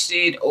watched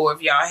it or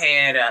if y'all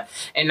had an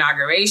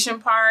inauguration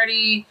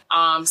party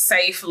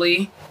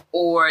safely,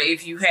 or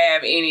if you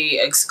have any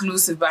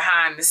exclusive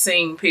behind the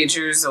scene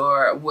pictures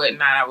or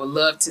whatnot. I would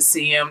love to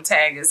see them.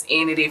 Tag us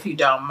in it if you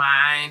don't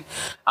mind.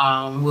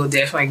 We'll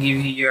definitely give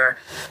you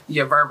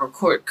your verbal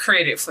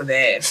credit for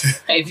that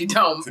if you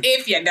don't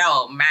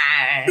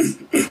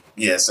mind.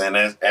 Yes, and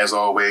as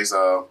always,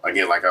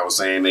 again, like I was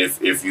saying,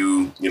 if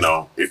you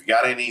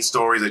got any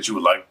stories that you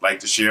would like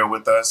to share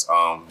with us,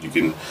 you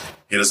can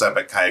hit us up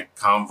at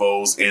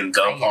Convos in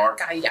the Park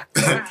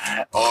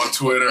on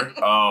Twitter.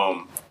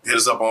 Hit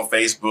us up on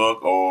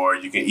Facebook, or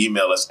you can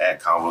email us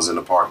at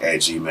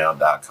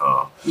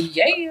convosinthepark@gmail.com.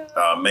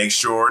 Yeah. Make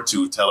sure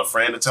to tell a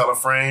friend to tell a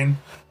friend.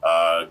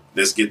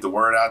 Let's get the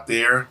word out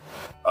there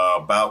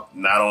about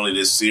not only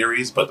this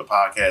series, but the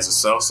podcast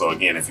itself. So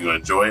again, if you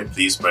enjoy it,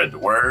 please spread the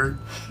word.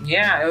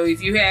 Yeah,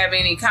 if you have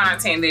any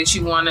content that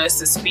you want us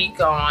to speak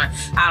on,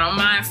 I don't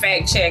mind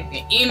fact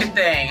checking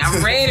anything.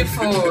 I'm ready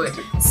for it.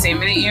 Send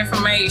me the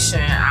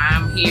information.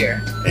 I'm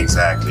here.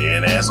 Exactly.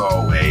 And as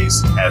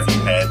always, have you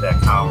had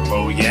that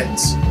convo yet?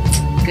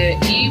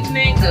 Good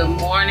evening, good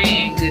morning,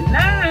 and good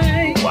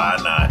night. Why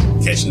not?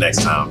 Catch you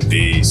next time.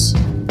 Peace.